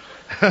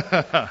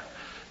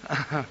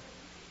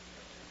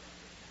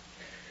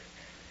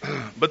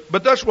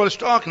 but that's what it's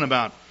talking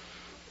about.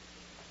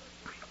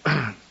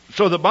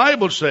 So the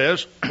Bible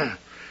says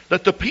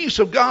that the peace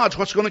of God's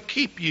what's going to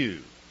keep you.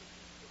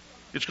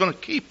 It's going to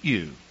keep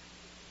you.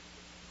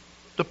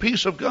 The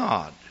peace of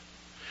God.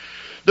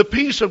 The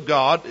peace of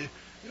God.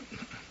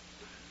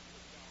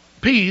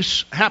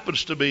 Peace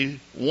happens to be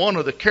one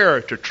of the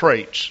character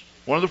traits,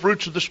 one of the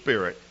fruits of the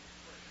Spirit.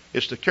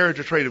 It's the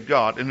character trait of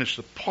God, and it's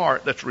the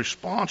part that's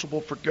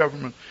responsible for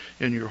government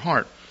in your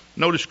heart.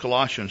 Notice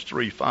Colossians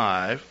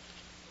 3:5.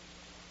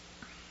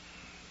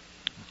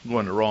 I'm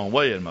going the wrong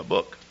way in my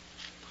book.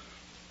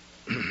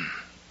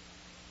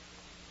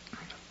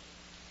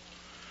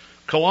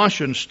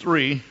 Colossians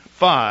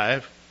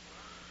 3:5.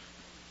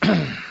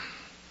 I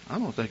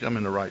don't think I'm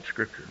in the right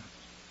scripture.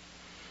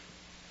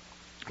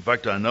 In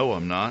fact, I know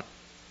I'm not.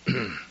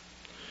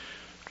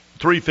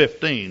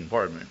 3:15,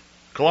 pardon me.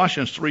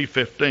 Colossians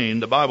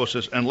 3:15, the Bible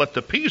says, and let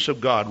the peace of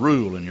God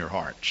rule in your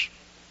hearts.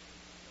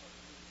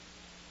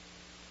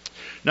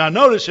 Now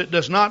notice it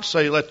does not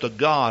say let the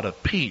God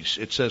of peace.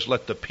 It says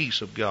let the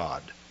peace of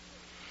God.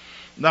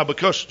 Now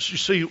because, you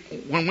see,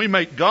 when we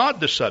make God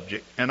the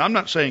subject, and I'm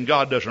not saying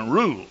God doesn't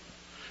rule,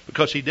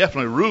 because he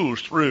definitely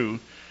rules through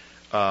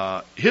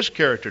his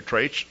character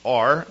traits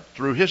or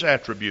through his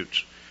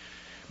attributes.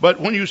 But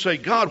when you say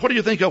God, what do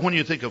you think of when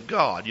you think of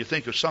God? You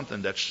think of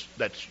something that's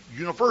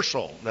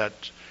universal, that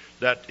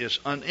is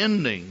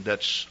unending,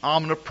 that's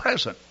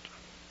omnipresent,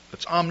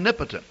 that's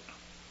omnipotent.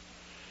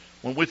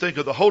 When we think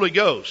of the Holy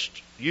Ghost,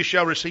 you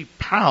shall receive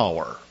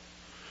power.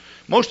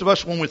 Most of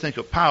us, when we think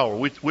of power,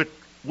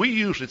 we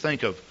usually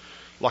think of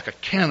like a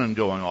cannon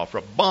going off or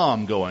a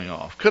bomb going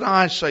off. Could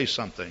I say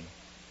something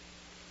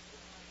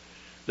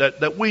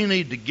that we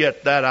need to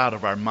get that out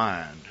of our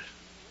mind?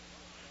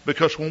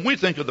 Because when we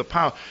think of the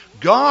power,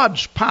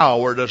 God's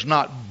power does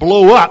not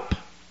blow up.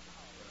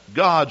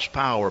 God's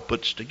power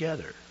puts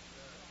together.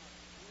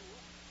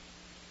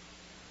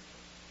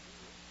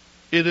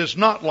 It is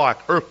not like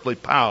earthly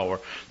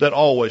power that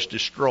always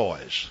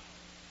destroys.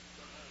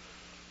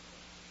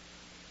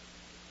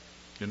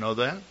 You know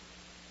that?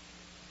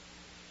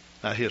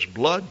 Now his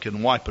blood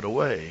can wipe it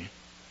away,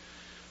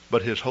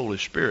 but his Holy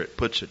Spirit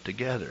puts it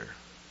together.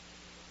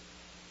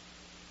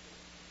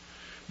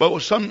 But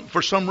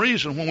for some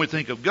reason, when we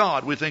think of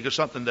God, we think of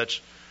something that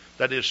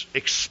is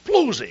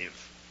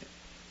explosive.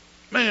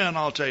 Man,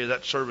 I'll tell you,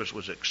 that service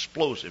was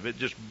explosive. It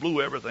just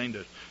blew everything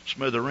to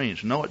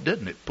smithereens. No, it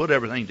didn't. It put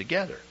everything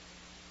together.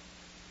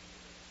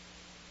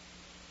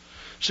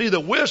 See, the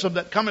wisdom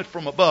that cometh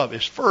from above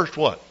is first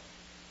what?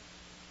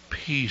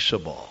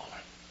 Peaceable.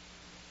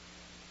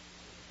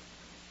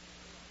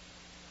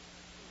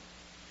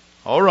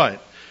 All right.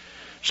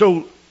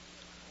 So,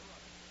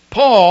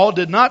 Paul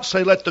did not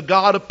say, let the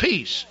God of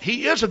peace.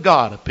 He is a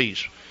God of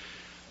peace.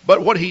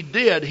 But what he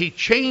did, he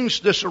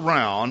changed this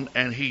around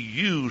and he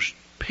used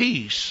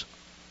peace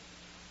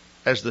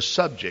as the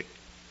subject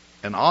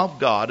and of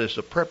God as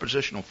the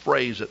prepositional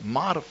phrase that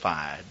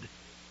modified,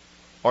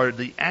 or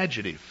the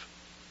adjective,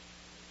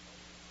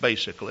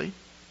 basically,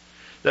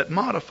 that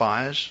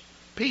modifies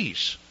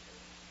peace.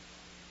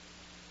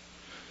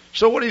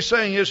 So what he's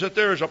saying is that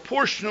there is a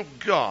portion of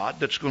God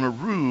that's going to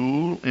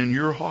rule in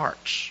your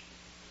hearts.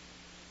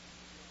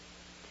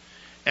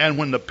 And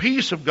when the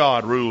peace of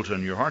God rules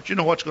in your heart, you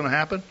know what's going to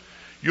happen?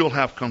 You'll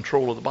have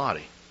control of the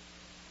body.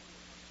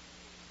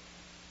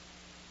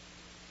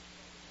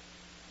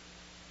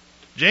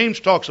 James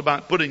talks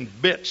about putting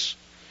bits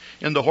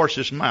in the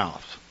horse's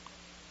mouth.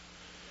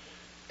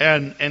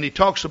 And he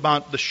talks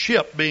about the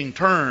ship being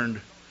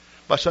turned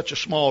by such a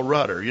small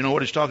rudder. You know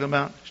what he's talking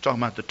about? He's talking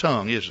about the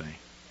tongue, isn't he?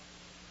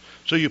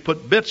 So you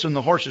put bits in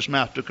the horse's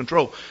mouth to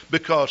control.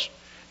 Because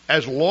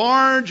as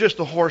large as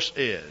the horse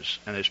is,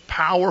 and as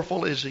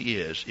powerful as he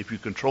is, if you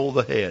control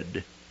the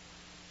head,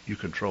 you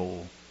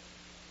control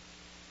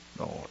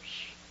the horse.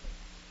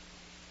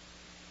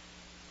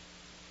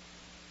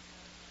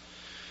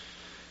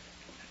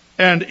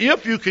 And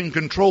if you can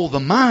control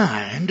the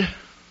mind,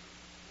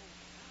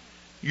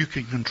 you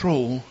can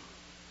control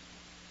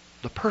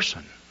the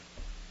person.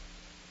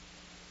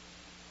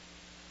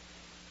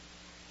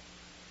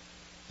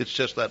 It's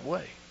just that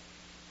way.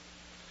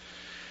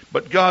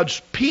 But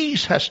God's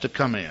peace has to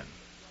come in.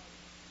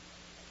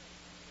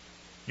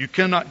 You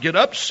cannot get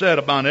upset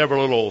about every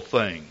little old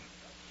thing.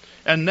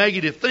 And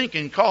negative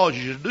thinking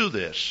causes you to do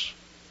this.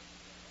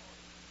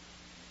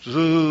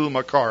 Ooh,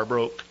 my car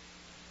broke.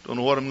 Don't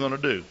know what I'm going to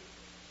do.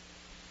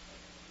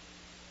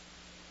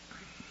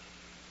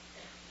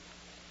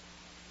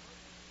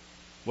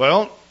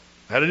 Well,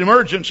 had an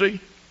emergency.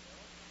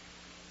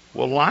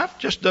 Well, life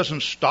just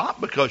doesn't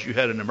stop because you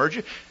had an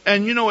emergency.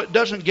 And you know, it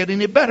doesn't get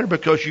any better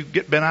because you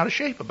get bent out of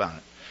shape about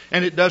it.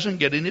 And it doesn't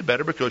get any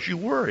better because you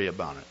worry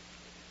about it.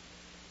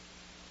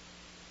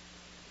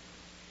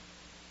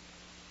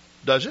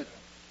 Does it?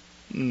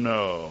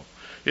 No.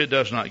 It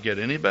does not get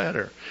any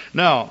better.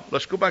 Now,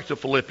 let's go back to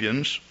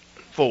Philippians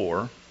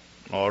 4.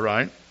 All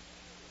right.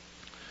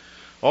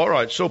 All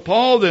right. So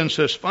Paul then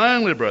says,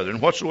 finally, brethren,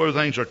 whatsoever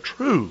things are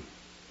true.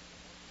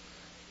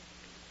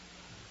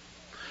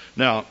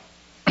 Now,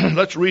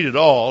 let's read it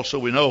all so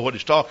we know what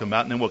he's talking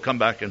about, and then we'll come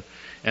back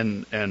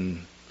and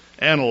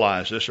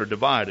analyze this or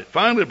divide it.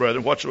 Finally,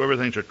 brethren, whatsoever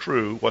things are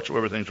true,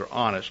 whatsoever things are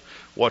honest,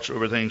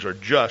 whatsoever things are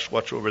just,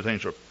 whatsoever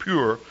things are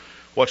pure,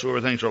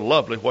 whatsoever things are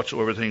lovely,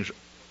 whatsoever things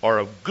are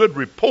of good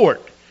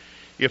report,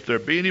 if there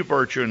be any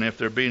virtue and if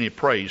there be any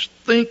praise,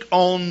 think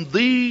on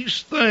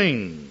these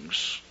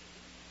things.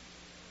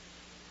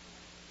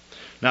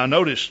 Now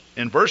notice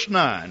in verse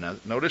 9, now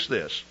notice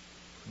this,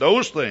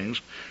 those things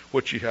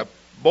which you have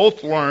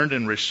both learned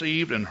and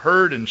received and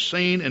heard and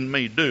seen in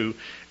me do,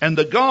 and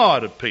the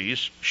God of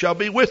peace shall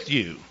be with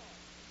you.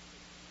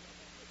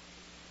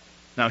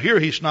 Now here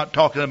he's not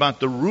talking about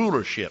the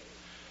rulership.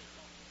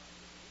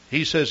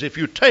 He says if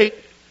you take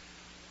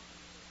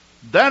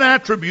that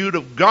attribute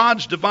of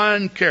God's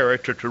divine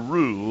character to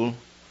rule,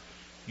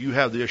 you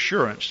have the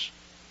assurance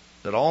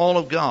that all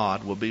of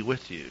God will be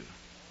with you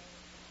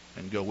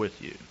and go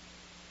with you.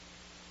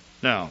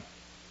 Now,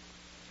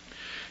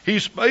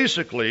 he's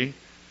basically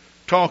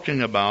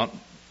talking about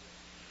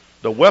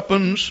the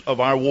weapons of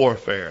our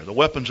warfare. The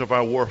weapons of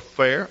our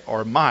warfare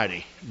are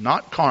mighty,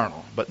 not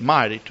carnal, but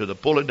mighty to the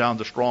pulling down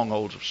the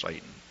strongholds of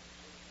Satan.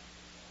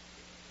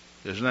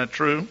 Isn't that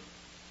true?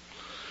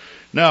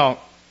 Now,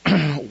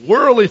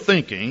 worldly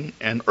thinking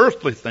and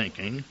earthly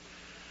thinking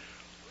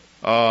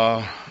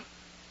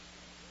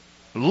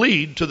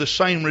lead to the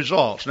same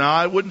results. Now,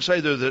 I wouldn't say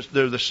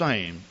they're the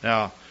same.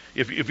 Now,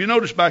 if you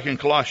notice back in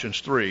Colossians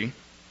 3,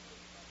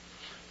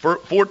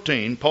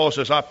 14, Paul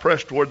says, I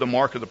press toward the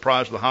mark of the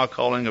prize of the high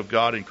calling of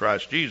God in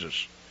Christ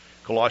Jesus.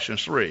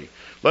 Colossians 3.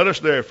 Let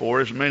us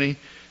therefore, as many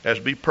as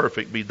be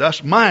perfect, be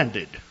thus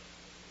minded.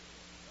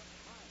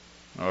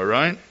 All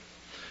right?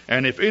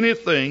 And if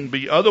anything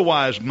be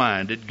otherwise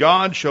minded,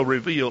 God shall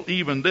reveal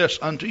even this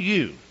unto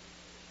you.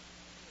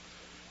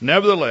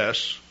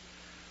 Nevertheless,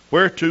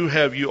 whereto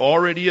have you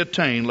already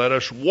attained, let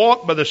us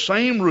walk by the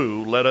same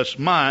rule, let us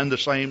mind the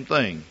same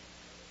thing.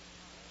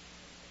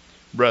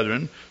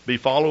 Brethren, be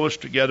followers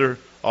together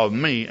of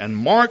me, and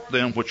mark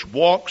them which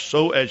walk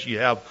so as ye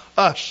have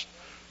us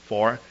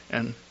for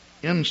an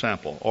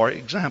ensample or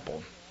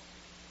example.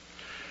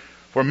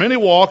 For many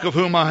walk, of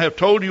whom I have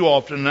told you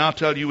often, and now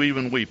tell you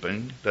even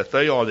weeping, that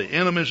they are the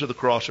enemies of the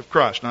cross of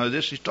Christ. Now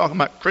this, he's talking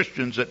about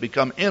Christians that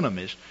become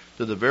enemies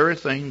to the very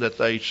thing that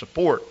they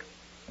support,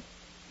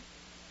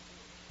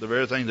 the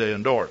very thing they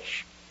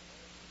endorse.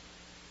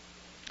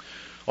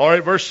 All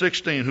right, verse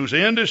 16, whose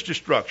end is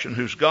destruction,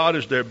 whose God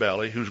is their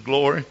belly, whose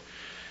glory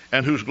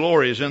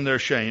is in their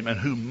shame, and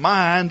who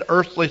mind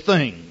earthly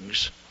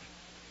things.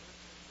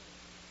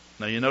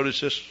 Now you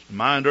notice this,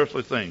 mind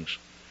earthly things.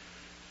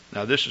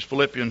 Now this is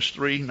Philippians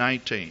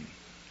 3:19.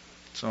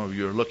 Some of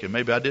you are looking,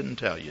 maybe I didn't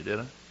tell you, did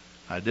I?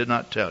 I did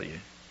not tell you.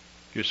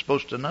 You're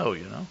supposed to know,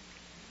 you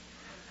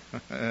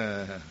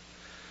know.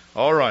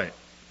 All right.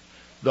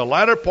 The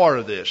latter part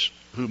of this,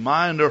 who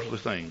mind earthly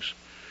things.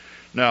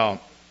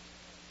 Now,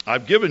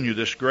 I've given you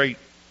this great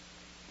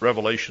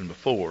revelation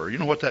before. You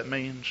know what that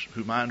means,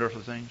 who mind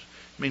earthly things?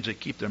 It means they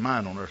keep their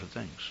mind on earthly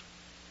things.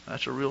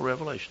 That's a real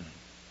revelation.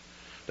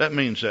 That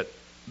means that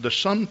the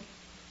sum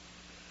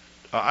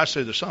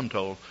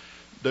total,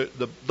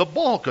 the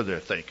bulk of their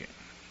thinking,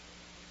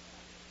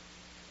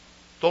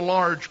 the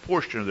large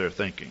portion of their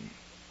thinking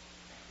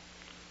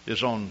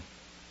is on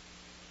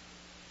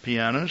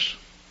pianos,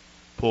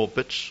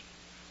 pulpits,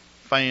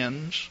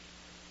 fans,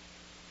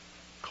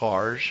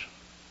 cars,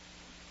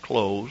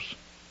 clothes,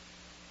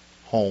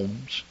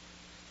 homes.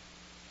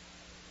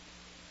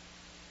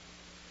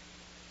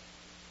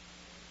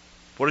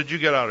 What did you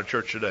get out of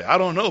church today? I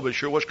don't know, but it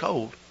sure was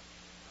cold.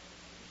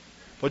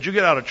 What did you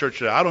get out of church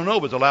today? I don't know,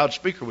 but the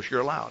loudspeaker was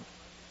sure loud.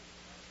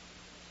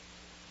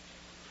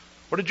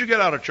 What did you get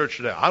out of church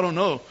today? I don't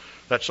know.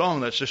 That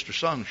song that sister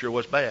sung sure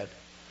was bad.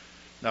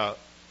 Now,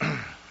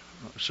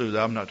 Sue,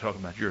 I'm not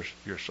talking about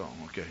your song,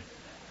 okay?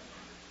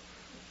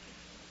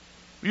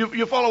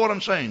 You follow what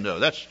I'm saying, though.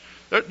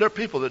 There are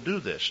people that do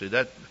this. See,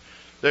 that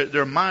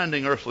they're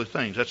minding earthly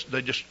things.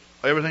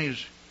 Everything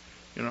is,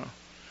 you know.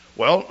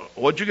 Well,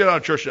 what'd you get out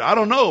of church today? I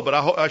don't know, but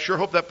I sure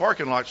hope that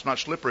parking lot's not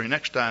slippery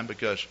next time,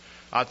 because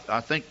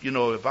I think,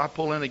 if I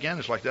pull in again,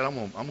 it's like that.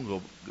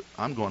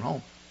 I'm going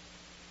home.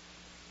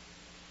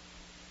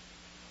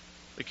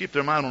 They keep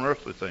their mind on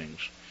earthly things.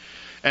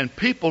 And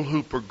people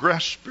who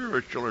progress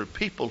spiritually are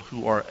people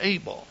who are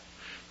able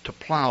to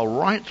plow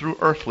right through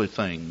earthly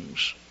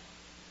things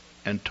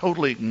and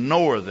totally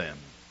ignore them.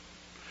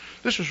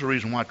 This is the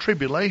reason why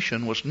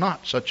tribulation was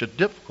not such a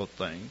difficult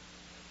thing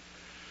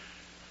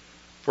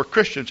for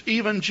Christians.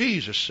 Even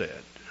Jesus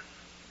said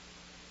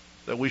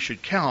that we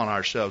should count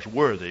ourselves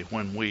worthy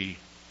when we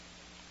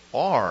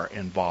are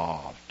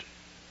involved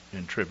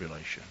in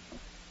tribulation.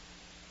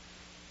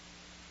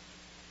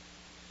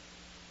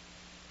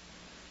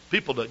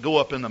 People that go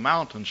up in the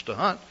mountains to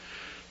hunt,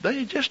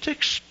 they just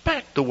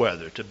expect the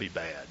weather to be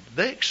bad.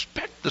 They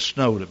expect the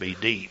snow to be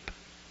deep.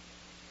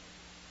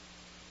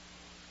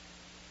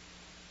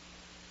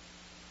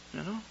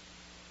 You know?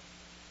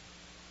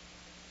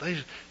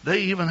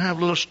 They even have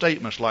little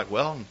statements like,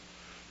 well,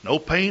 no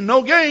pain,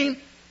 no gain.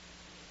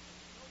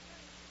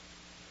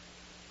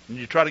 And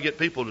you try to get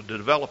people to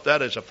develop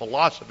that as a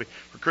philosophy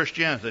for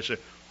Christianity. They say,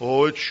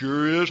 oh, it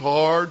sure is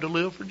hard to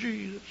live for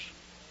Jesus.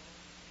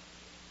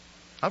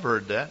 I've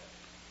heard that.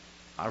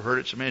 I've heard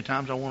it so many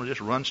times I want to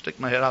just stick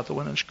my head out the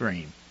window and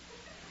scream.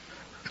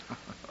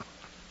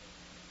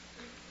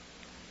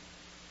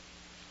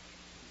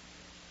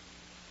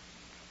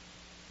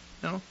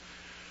 You know?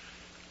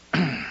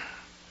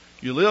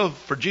 You live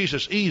for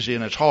Jesus easy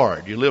and it's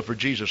hard. You live for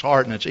Jesus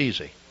hard and it's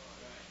easy. I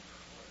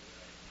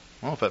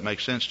don't know if that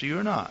makes sense to you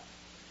or not,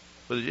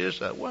 but it is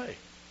that way.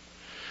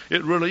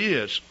 It really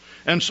is.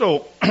 And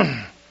so,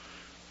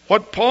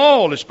 what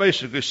Paul is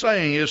basically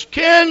saying is,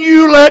 can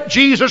you let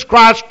Jesus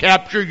Christ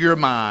capture your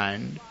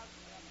mind?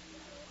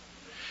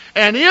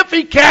 And if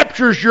he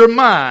captures your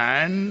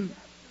mind,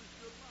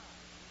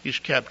 he's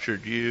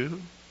captured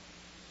you.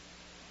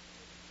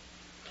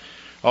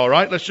 All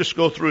right, let's just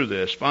go through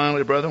this.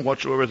 Finally, brethren,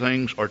 whatsoever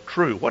things are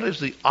true. What is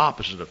the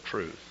opposite of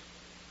truth?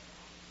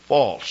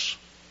 False.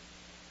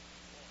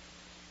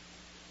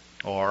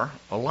 Or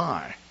a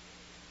lie.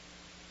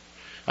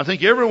 I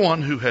think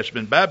everyone who has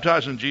been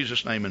baptized in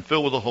Jesus' name and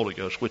filled with the Holy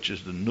Ghost, which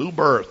is the new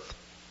birth,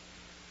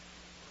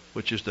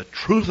 which is the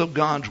truth of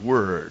God's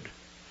Word,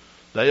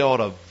 they ought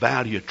to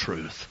value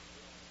truth.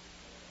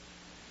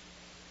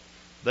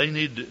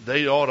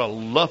 They ought to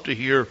love to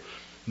hear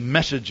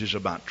messages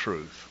about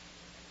truth.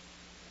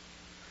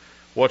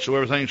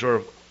 Whatsoever things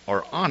are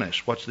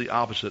honest. What's the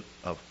opposite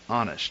of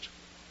honest?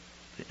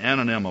 The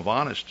anonym of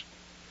honest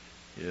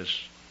is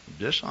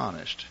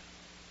dishonest.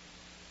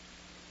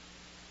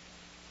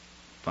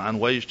 Find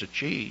ways to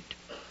cheat.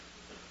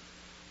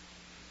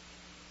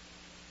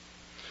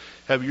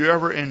 Have you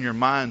ever in your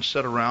mind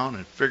sat around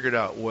and figured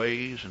out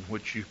ways in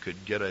which you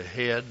could get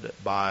ahead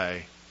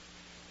by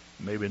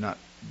maybe not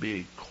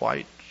being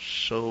quite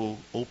so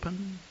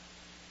open?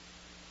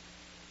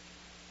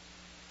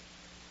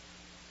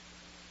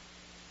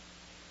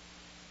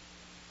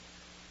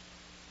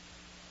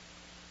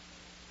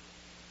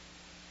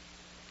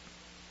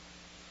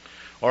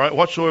 All right,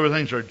 whatsoever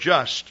things are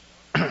just.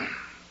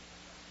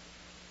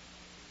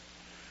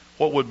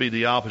 What would be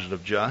the opposite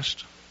of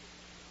just?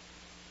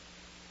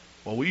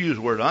 Well, we use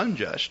the word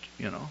unjust,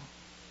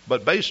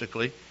 but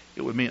basically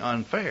it would mean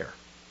unfair.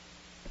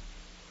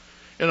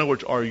 In other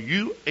words, are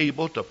you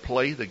able to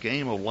play the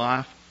game of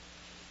life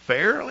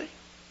fairly?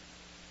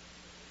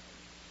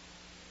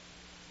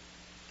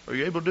 Are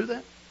you able to do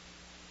that?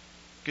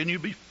 Can you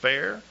be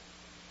fair?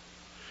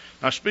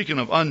 Now, speaking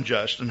of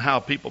unjust and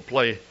how people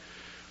play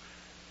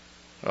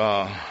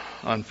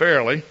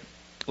unfairly,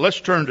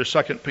 let's turn to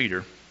 2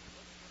 Peter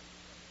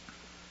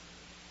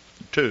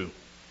 2.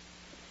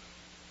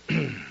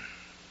 2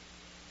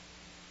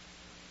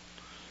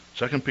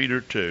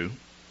 Peter 2,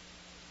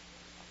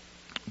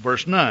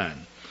 verse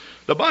 9.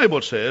 The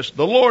Bible says,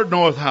 the Lord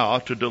knoweth how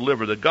to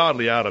deliver the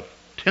godly out of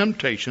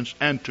temptations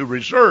and to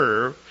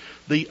reserve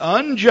the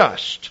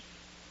unjust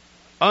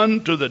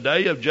unto the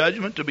day of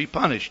judgment to be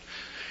punished.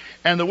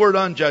 And the word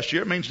unjust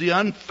here means the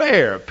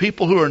unfair,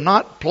 people who are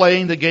not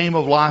playing the game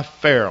of life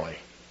fairly.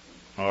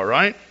 All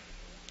right?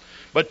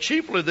 But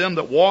chiefly them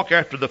that walk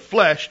after the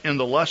flesh in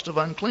the lust of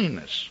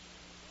uncleanness,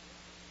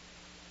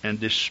 and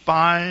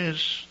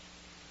despise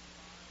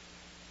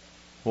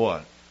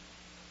what?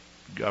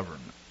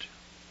 government.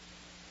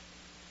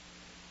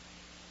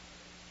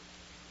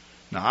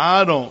 Now,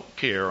 I don't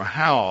care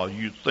how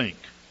you think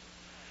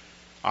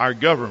our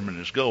government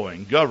is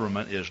going.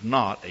 Government is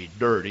not a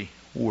dirty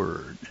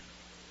word.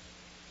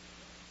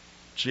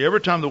 See,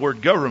 every time the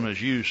word government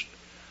is used,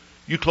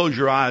 you close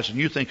your eyes and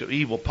you think of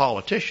evil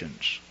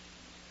politicians.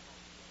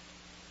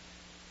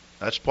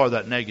 That's part of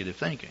that negative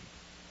thinking.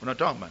 We're not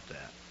talking about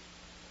that.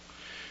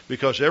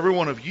 Because every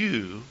one of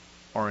you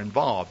are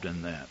involved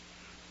in that.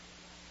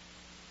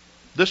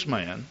 This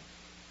man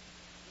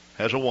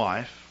has a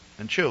wife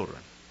and children.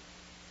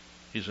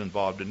 He's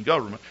involved in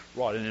government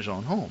right in his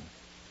own home.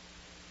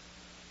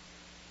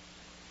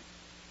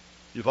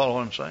 You follow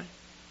what I'm saying?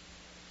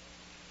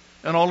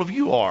 And all of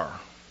you are.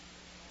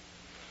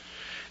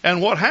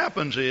 And what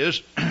happens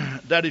is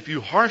that if you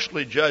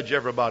harshly judge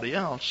everybody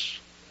else,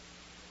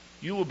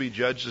 you will be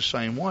judged the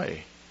same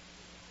way.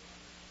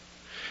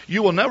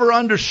 You will never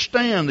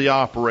understand the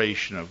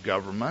operation of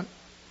government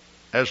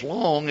as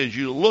long as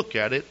you look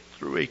at it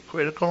through a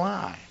critical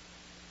eye.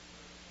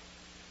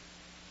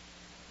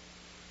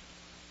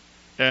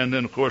 And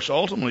then, of course,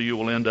 ultimately you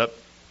will end up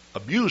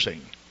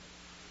abusing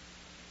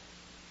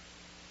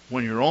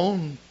when your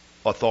own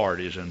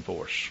authority is in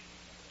force.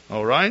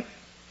 All right?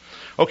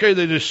 Okay,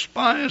 they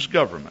despise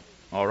government.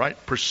 All right?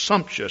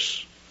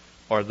 Presumptuous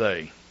are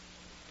they.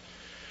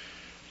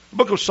 The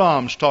book of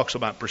Psalms talks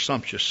about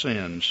presumptuous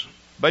sins.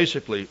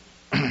 Basically,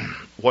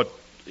 what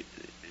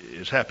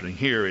is happening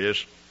here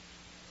is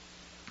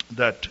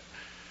that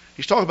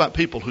he's talking about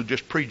people who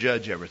just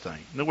prejudge everything.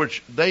 In other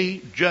words,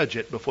 they judge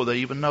it before they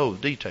even know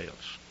the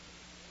details.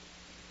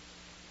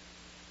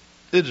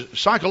 It is,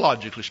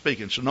 psychologically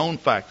speaking, it's a known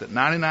fact that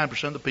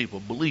 99% of the people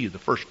believe the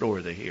first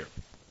story they hear.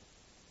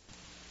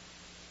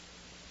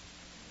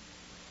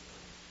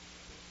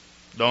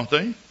 Don't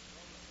they?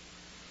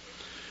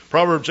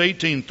 Proverbs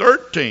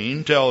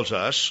 18:13 tells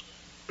us,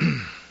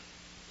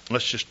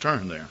 let's just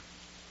turn there.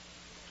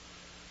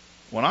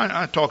 When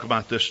I talk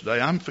about this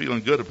today, I'm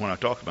feeling good when I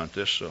talk about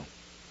this. So,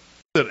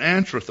 that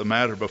answereth the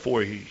matter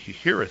before he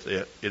heareth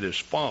it, it is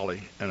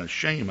folly and a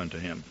shame unto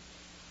him.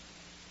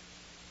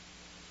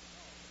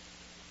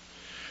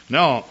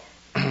 Now,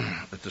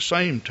 at the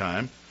same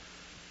time,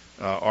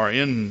 or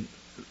in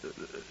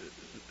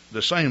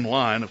the same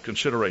line of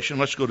consideration,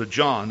 let's go to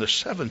John, the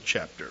 7th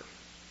chapter.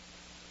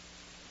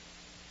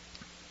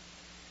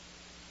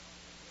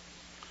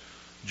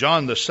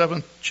 John, the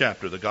 7th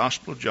chapter, the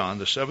Gospel of John,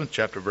 the 7th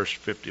chapter, verse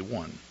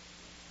 51.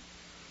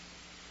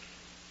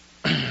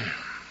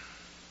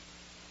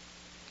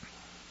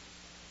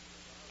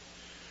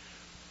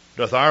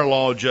 Doth our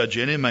law judge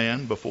any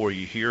man before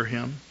ye hear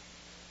him,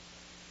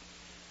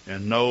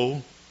 and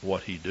know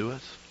what he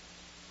doeth?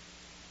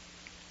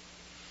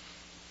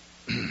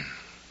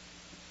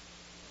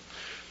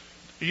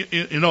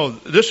 You know,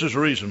 this is the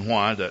reason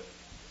why that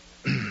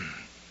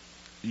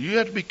you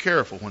have to be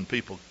careful when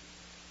people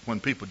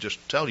just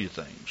tell you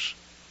things.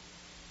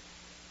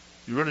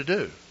 You really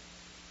do.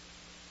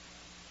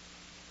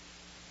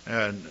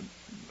 And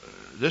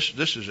this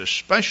is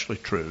especially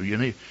true. You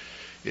need,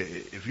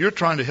 if you're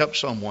trying to help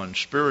someone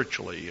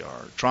spiritually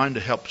or trying to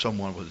help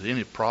someone with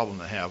any problem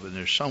they have, and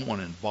there's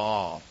someone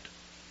involved,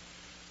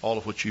 all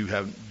of which you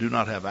do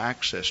not have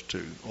access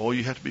to,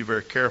 you have to be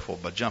very careful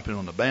by jumping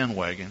on the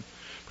bandwagon,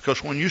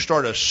 because when you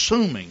start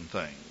assuming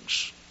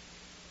things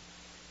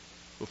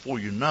before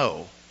you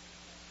know,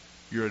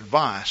 your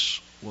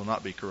advice will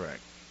not be correct.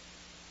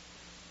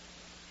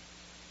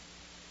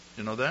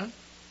 You know that?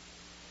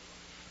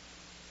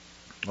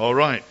 All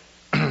right.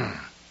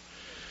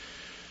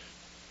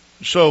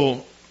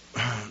 So,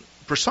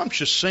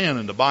 presumptuous sin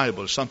in the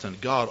Bible is something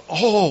that God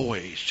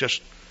always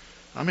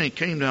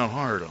came down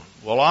hard on.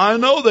 Well, I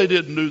know they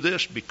didn't do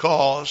this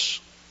because...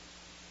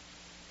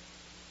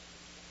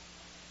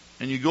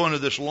 And you go into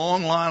this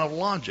long line of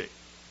logic.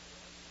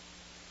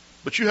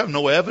 But you have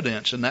no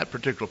evidence in that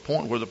particular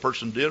point where the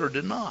person did or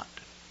did not.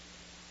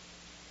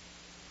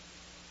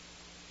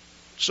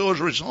 So as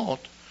a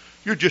result,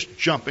 you're just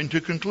jumping to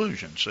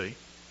conclusions, see?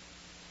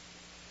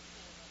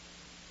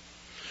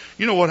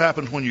 You know what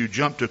happens when you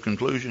jump to a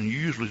conclusion? You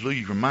usually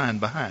leave your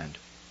mind behind.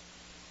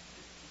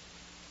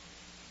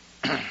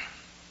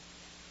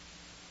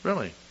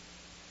 Really.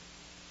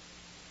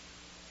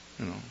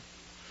 You know.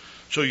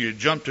 So you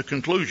jump to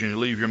conclusion, you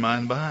leave your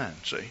mind behind,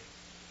 see?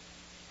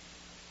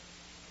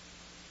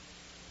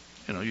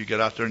 You know, you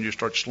get out there and you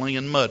start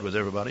slinging mud with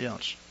everybody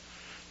else.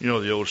 You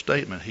know the old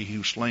statement, he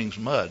who slings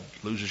mud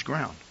loses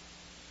ground.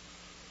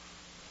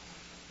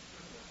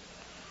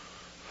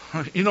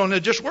 You know, and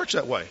it just works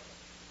that way.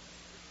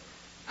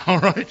 All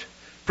right?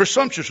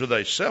 Presumptuous are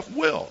they,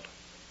 self-willed.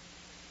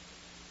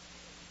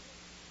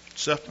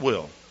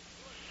 Self-willed.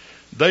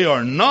 They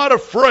are not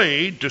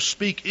afraid to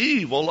speak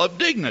evil of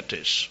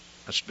dignities.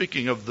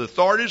 Speaking of the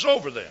authorities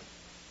over them.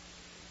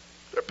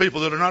 There are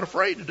people that are not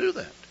afraid to do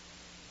that.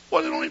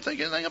 Well, they don't even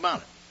think anything about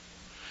it.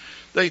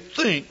 They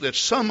think that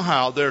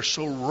somehow they're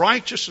so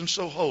righteous and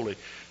so holy,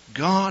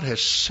 God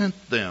has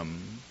sent them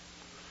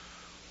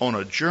on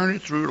a journey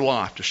through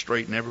life to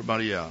straighten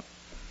everybody out.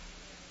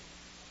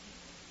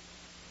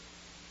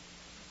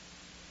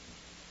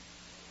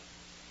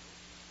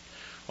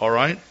 All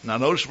right? Now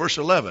notice verse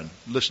 11.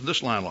 Listen to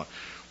this line.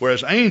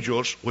 Whereas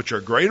angels, which are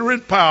greater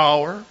in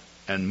power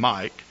and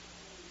might,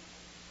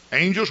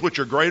 angels which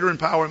are greater in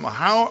power and might,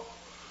 how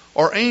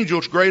are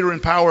angels greater in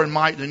power and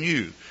might than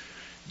you?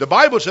 The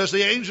Bible says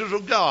the angels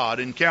of God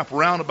encamp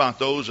round about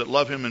those that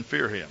love him and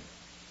fear him.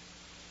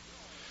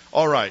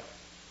 All right.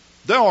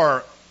 There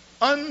are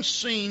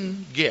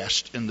unseen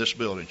guests in this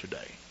building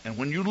today. And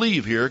when you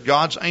leave here,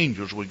 God's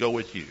angels will go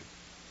with you.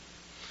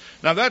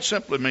 Now that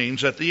simply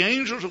means that the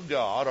angels of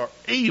God are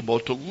able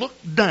to look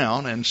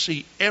down and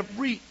see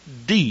every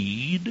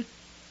deed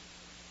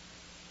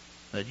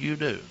that you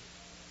do.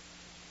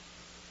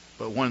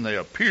 But when they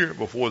appear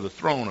before the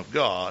throne of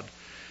God,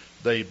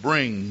 they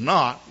bring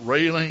not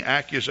railing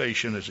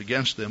accusation as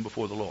against them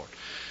before the Lord.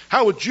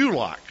 How would you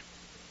like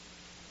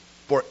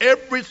for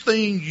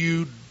everything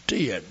you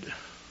did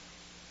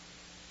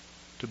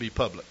to be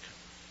public?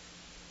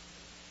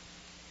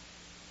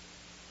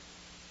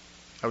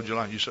 How would you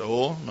like? You say,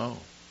 oh, no.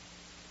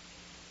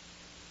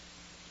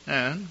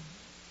 And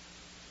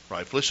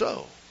rightfully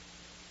so.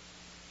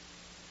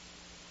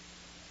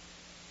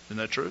 Isn't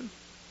that true?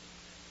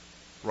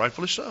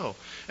 Rightfully so.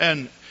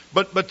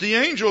 But the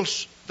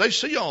angels, they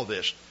see all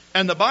this.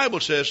 And the Bible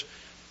says,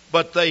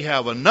 but they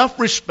have enough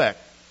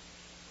respect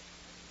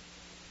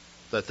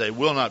that they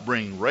will not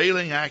bring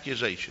railing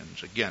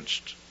accusations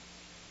against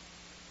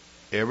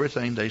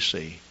everything they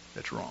see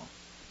that's wrong.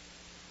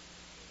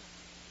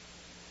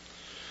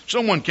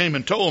 Someone came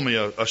and told me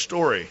a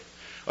story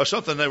of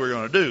something they were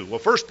going to do. Well,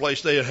 first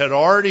place, they had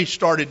already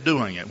started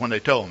doing it when they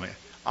told me.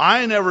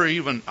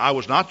 I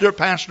was not their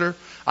pastor.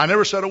 I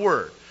never said a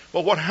word.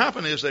 But what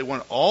happened is they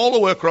went all the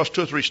way across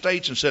 2 or 3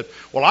 states and said,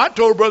 well, I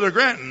told Brother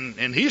Grant,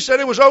 and he said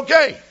it was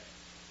okay.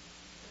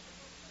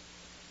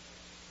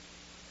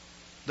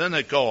 Then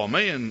they called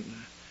me, and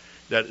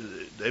that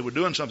they were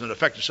doing something that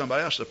affected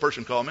somebody else. The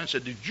person called me and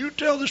said, did you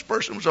tell this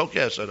person it was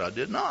okay? I said, I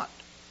did not.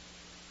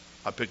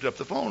 I picked up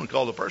the phone and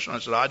called the person. I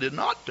said, I did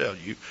not tell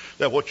you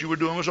that what you were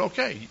doing was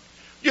okay.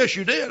 Yes,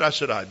 you did. I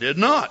said, I did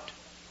not.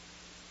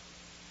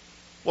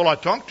 Well, I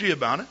talked to you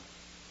about it.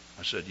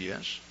 I said,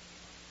 yes.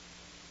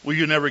 Well,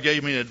 you never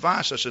gave me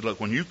advice. I said,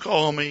 look, when you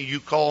call me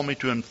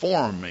to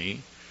inform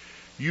me.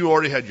 You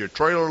already had your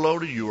trailer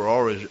loaded. You were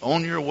already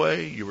on your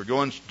way. You were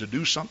going to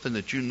do something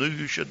that you knew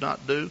you should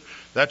not do.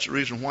 That's the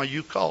reason why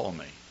you called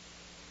me.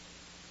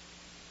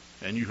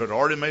 And you had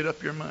already made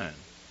up your mind.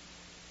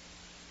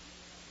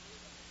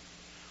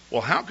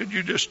 Well, how could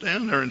you just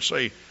stand there and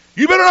say,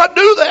 you better not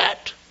do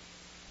that?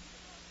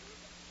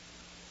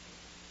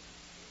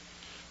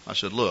 I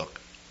said, look,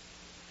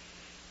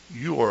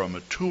 you are a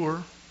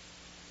mature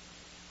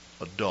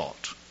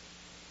adult.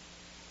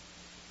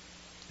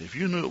 If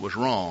you knew it was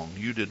wrong,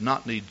 you did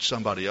not need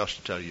somebody else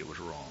to tell you it was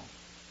wrong.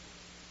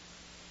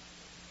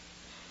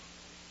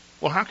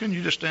 Well, how can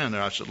you just stand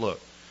there? I said, look,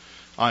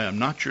 I am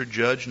not your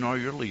judge nor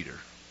your leader.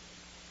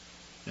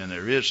 And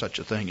there is such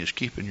a thing as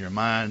keeping your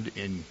mind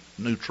in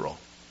neutral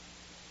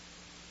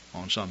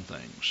on some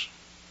things.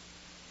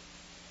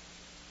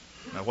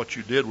 Now, what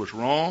you did was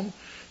wrong.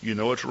 You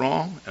know it's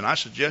wrong. And I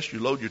suggest you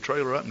load your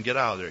trailer up and get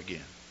out of there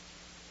again.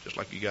 Just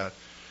like you got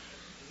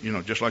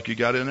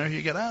in there,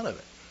 you get out of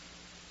it.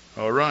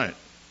 All right.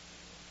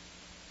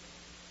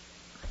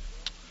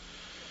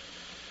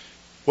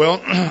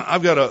 Well,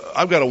 I've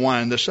got to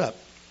wind this up.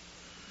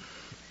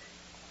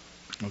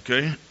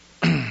 Okay?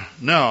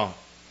 Now,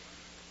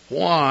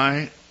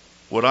 why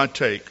would I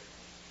take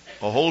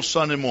a whole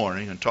Sunday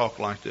morning and talk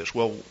like this?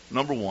 Well,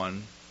 number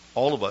one,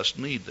 all of us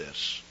need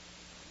this.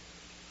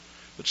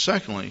 But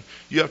secondly,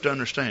 you have to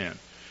understand.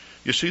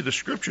 You see, the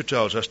Scripture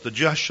tells us the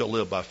just shall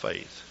live by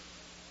faith.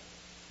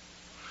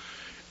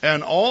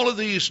 And all of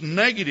these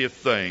negative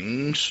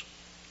things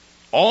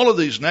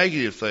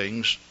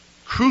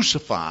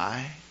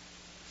crucify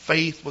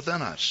faith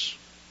within us.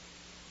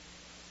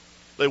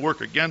 They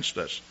work against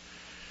us.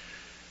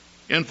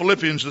 In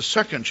Philippians, the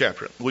 2nd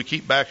chapter, we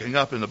keep backing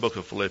up in the book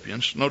of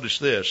Philippians. Notice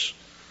this.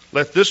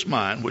 Let this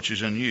mind, which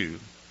is in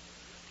you,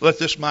 let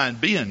this mind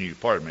be in you,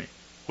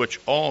 which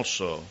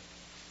also,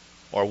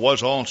 or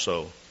was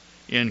also,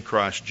 in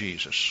Christ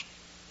Jesus.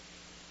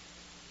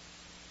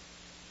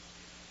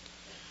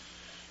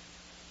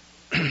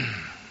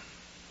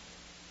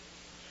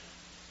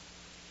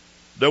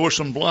 There were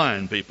some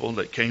blind people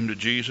that came to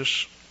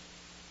Jesus,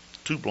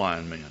 2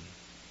 blind men.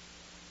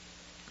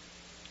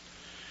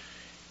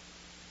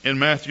 In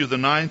Matthew, the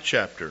 9th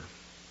chapter,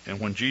 and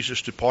when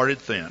Jesus departed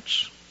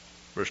thence,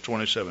 verse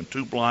 27,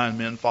 2 blind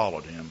men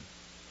followed him,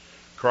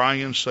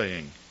 crying and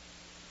saying,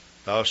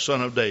 Thou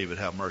Son of David,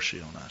 have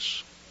mercy on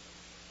us.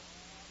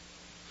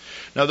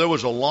 Now, there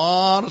was a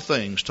lot of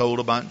things told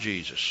about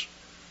Jesus.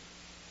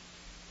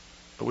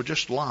 They were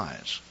just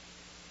lies.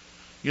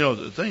 You know,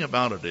 the thing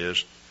about it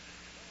is,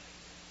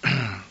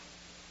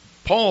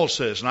 Paul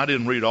says, and I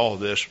didn't read all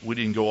of this. We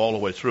didn't go all the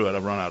way through it.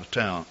 I've run out of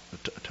town.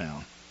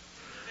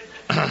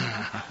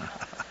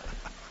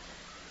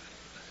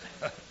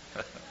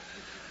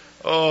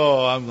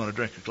 Oh, I'm going to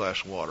drink a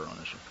glass of water on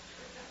this one.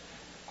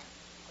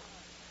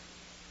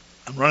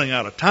 I'm running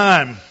out of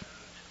time.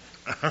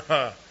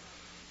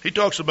 He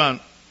talks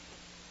about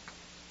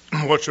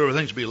whatsoever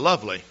things be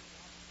lovely.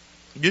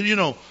 Did you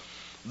know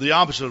the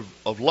opposite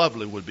of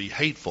lovely would be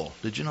hateful?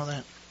 Did you know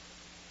that?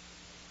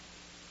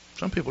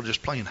 Some people are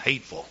just plain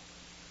hateful.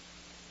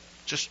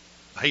 Just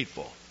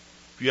hateful.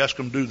 If you ask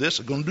them to do this,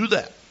 they're going to do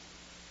that.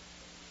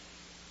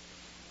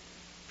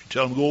 If you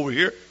tell them to go over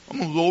here, I'm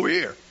going to go over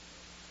here.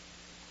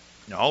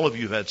 Now, all of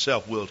you have had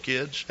self-willed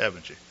kids,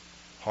 haven't you?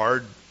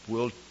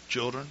 Hard-willed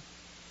children.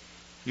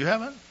 You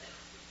haven't?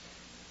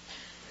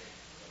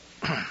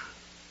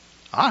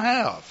 I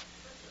have.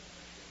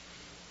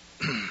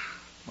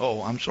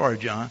 Oh, I'm sorry,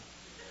 John.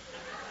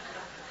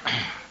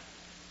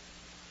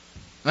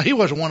 Now, he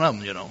wasn't one of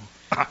them, you know.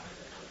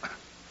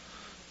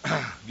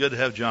 Good to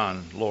have John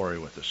and Lori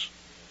with us.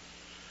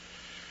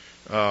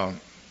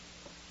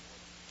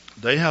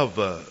 They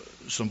have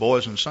some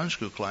boys in Sunday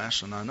school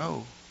class, and I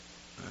know,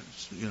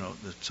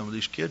 that some of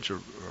these kids are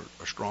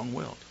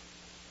strong-willed.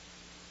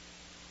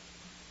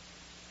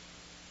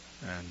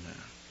 And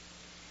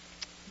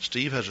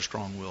Steve has a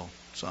strong-willed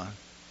son.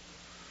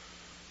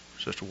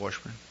 Sister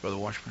Washburn, Brother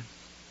Washburn.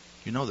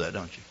 You know that,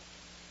 don't you?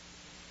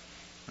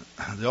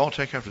 They all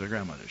take after their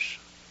grandmothers.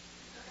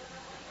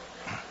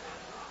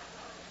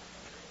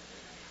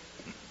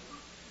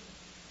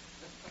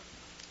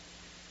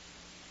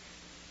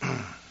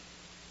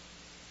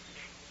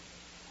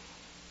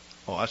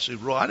 Oh, I see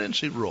Roy. I didn't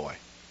see Roy.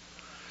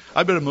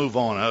 I better move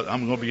on.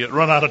 I'm going to get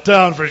run out of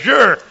town for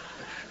sure.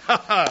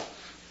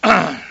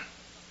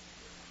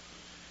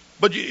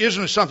 But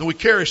isn't it something? We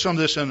carry some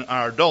of this in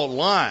our adult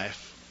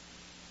life.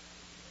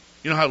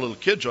 You know how little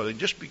kids are. They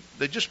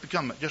just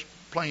become just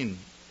plain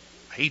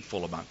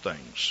hateful about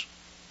things.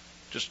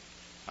 Just,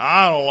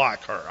 I don't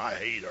like her. I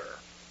hate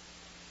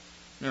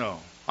her.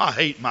 I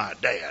hate my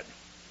dad.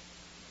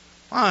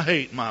 I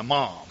hate my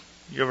mom.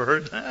 You ever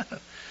heard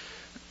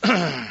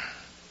that?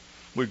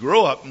 We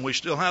grow up and we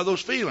still have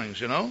those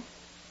feelings, And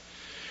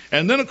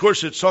then, of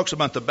course, it talks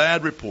about the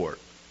bad report.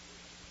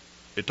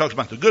 It talks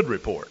about the good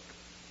report.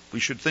 We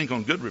should think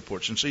on good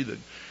reports and see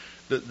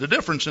the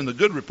difference in the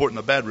good report and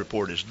the bad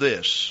report is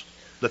this,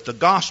 that the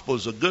gospel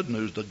is the good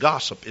news, the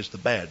gossip is the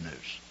bad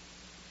news.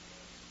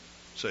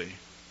 See,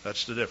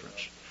 that's the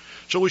difference.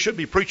 So we should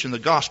be preaching the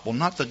gospel,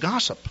 not the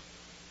gossip.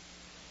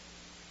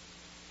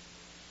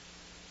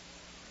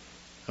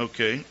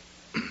 Okay,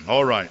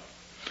 all right.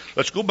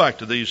 Let's go back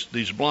to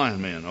these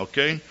blind men,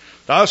 okay?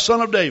 Thou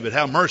son of David,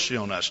 have mercy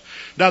on us.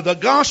 Now, the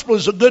gospel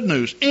is the good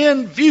news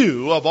in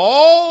view of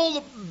all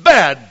the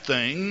bad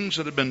things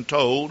that have been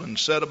told and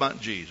said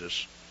about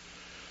Jesus.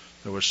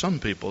 There were some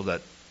people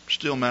that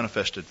still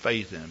manifested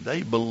faith in him.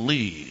 They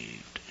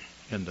believed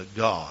in the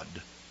God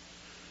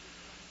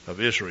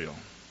of Israel.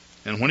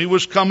 And when he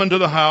was coming to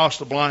the house,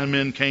 the blind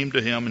men came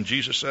to him, and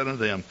Jesus said unto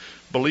them,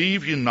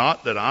 Believe ye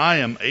not that I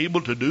am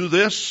able to do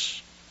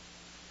this?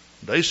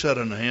 They said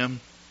unto him,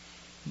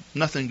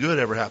 Nothing good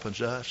ever happens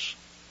to us.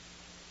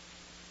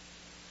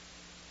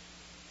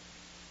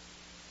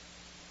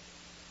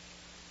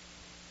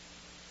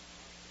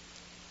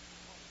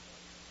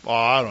 Oh,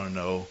 I don't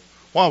know.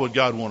 Why would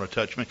God want to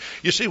touch me?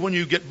 You see, when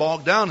you get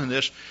bogged down in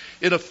this,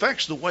 it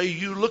affects the way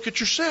you look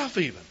at yourself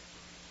even.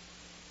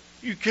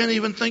 You can't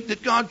even think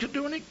that God could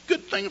do any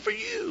good thing for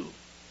you.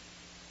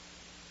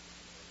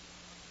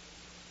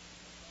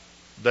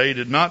 They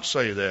did not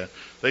say that.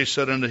 They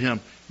said unto him,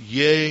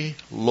 Yea,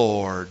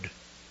 Lord.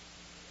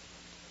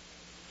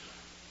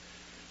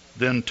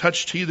 Then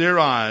touched he their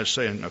eyes,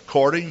 saying,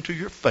 According to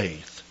your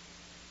faith,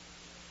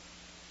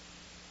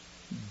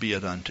 be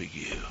it unto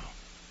you.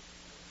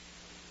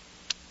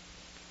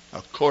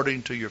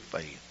 According to your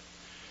faith.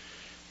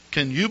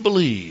 Can you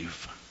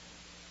believe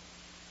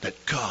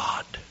that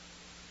God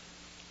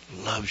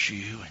loves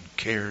you and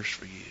cares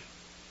for you?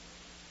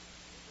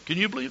 Can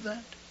you believe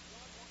that?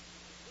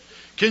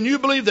 Can you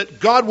believe that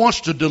God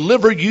wants to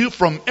deliver you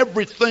from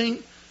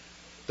everything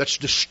that's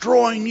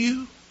destroying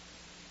you?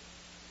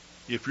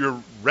 If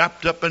you're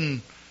wrapped up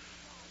in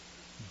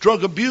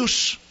drug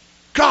abuse,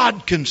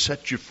 God can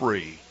set you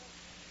free.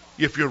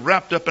 If you're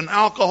wrapped up in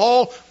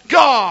alcohol,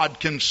 God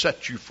can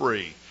set you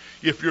free.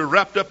 If you're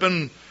wrapped up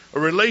in a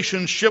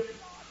relationship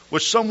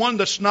with someone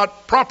that's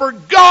not proper,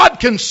 God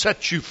can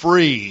set you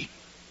free.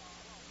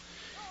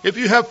 If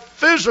you have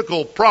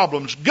physical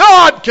problems,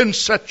 God can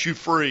set you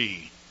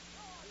free.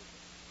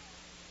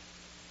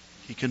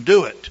 He can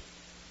do it.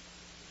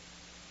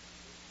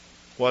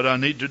 What I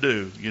need to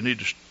do, you need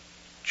to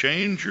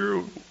change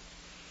your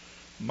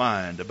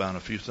mind about a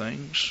few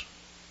things.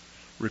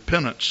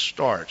 Repentance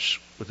starts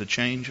with a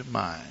change of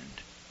mind.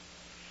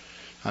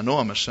 I know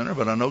I'm a sinner,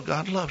 but I know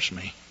God loves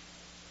me.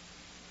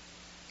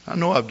 I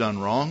know I've done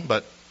wrong,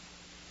 but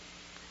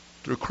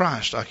through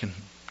Christ I can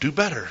do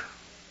better.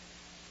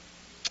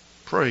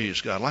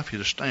 Praise God. I'd like you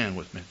to stand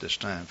with me at this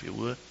time, if you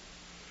would.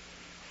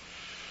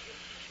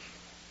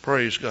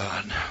 Praise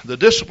God. The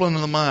discipline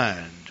of the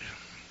mind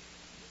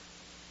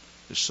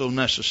is so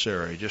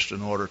necessary just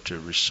in order to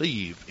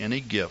receive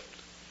any gift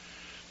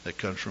that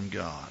comes from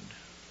God.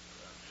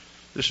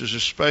 This is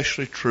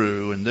especially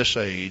true in this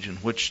age in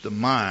which the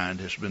mind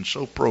has been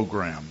so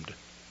programmed.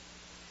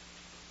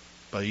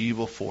 by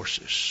evil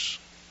forces.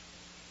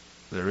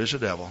 There is a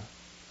devil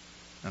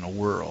and a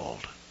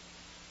world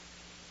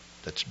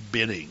that's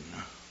bidding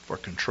for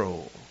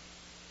control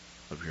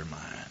of your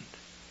mind.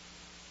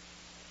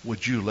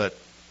 Would you let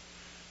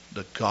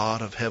the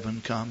God of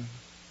heaven come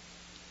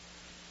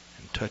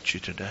and touch you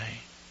today?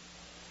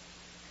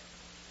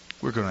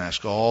 We're going to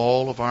ask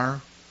all of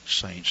our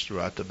saints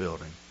throughout the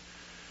building,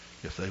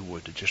 if they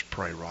would, to just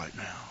pray right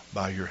now.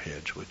 Bow your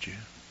heads, would you?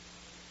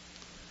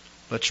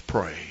 Let's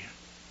pray.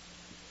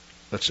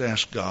 Let's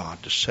ask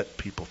God to set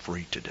people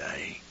free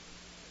today.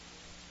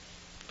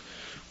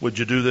 Would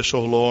you do this,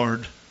 O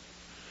Lord?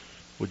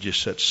 Would you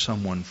set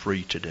someone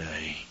free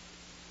today?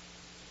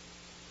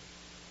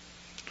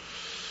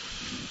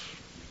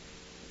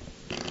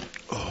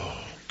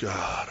 Oh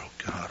God, oh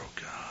God,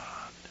 oh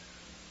God.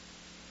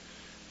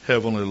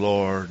 Heavenly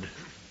Lord,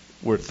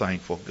 we're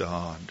thankful,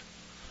 God.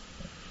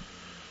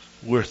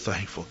 We're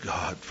thankful,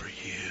 God, for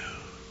you.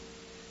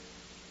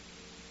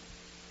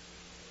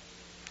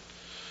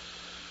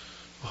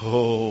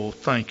 Oh,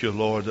 thank you,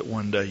 Lord, that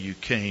one day you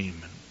came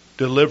and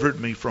delivered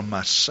me from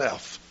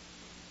myself.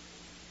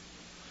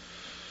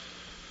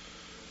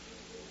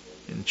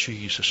 In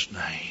Jesus'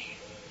 name.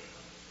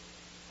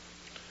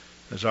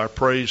 As our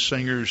praise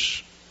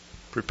singers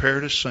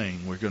prepare to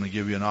sing, we're going to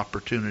give you an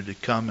opportunity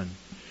to come and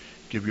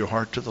give your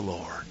heart to the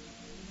Lord.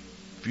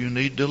 If you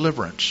need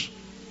deliverance,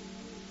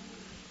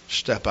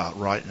 step out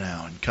right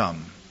now and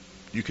come.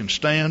 You can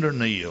stand or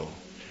kneel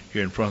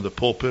here in front of the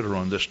pulpit or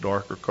on this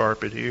darker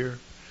carpet here.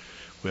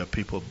 We have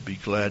people be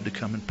glad to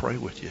come and pray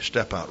with you.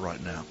 Step out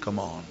right now. Come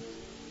on.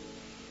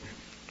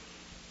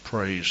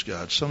 Praise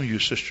God. Some of you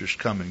sisters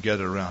come and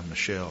gather around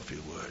Michelle if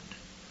you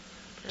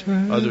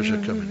would. Others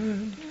are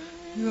coming.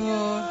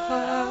 Your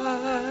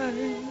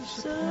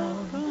eyes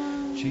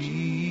upon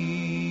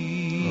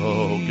Jesus.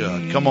 Oh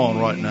God. Come on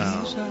right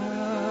now.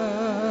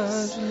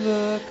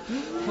 Look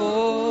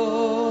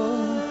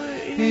for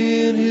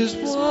in His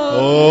word.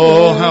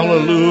 Oh,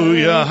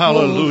 hallelujah,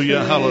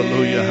 hallelujah,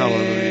 hallelujah,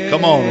 hallelujah.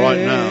 Come on right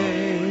now.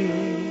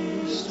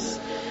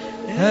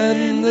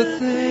 And the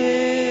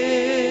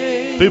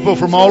things People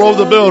from all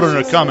over the building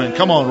are coming.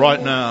 Come on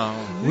right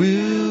now.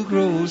 will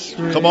grow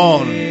Come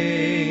on.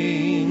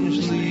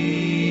 strangely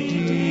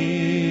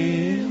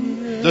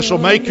dim. This will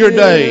make your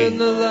day. In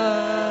the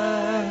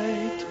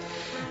light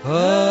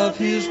of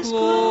His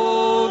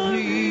glory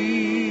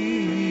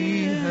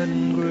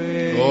and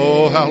grace.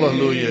 Oh,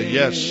 hallelujah.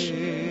 Yes.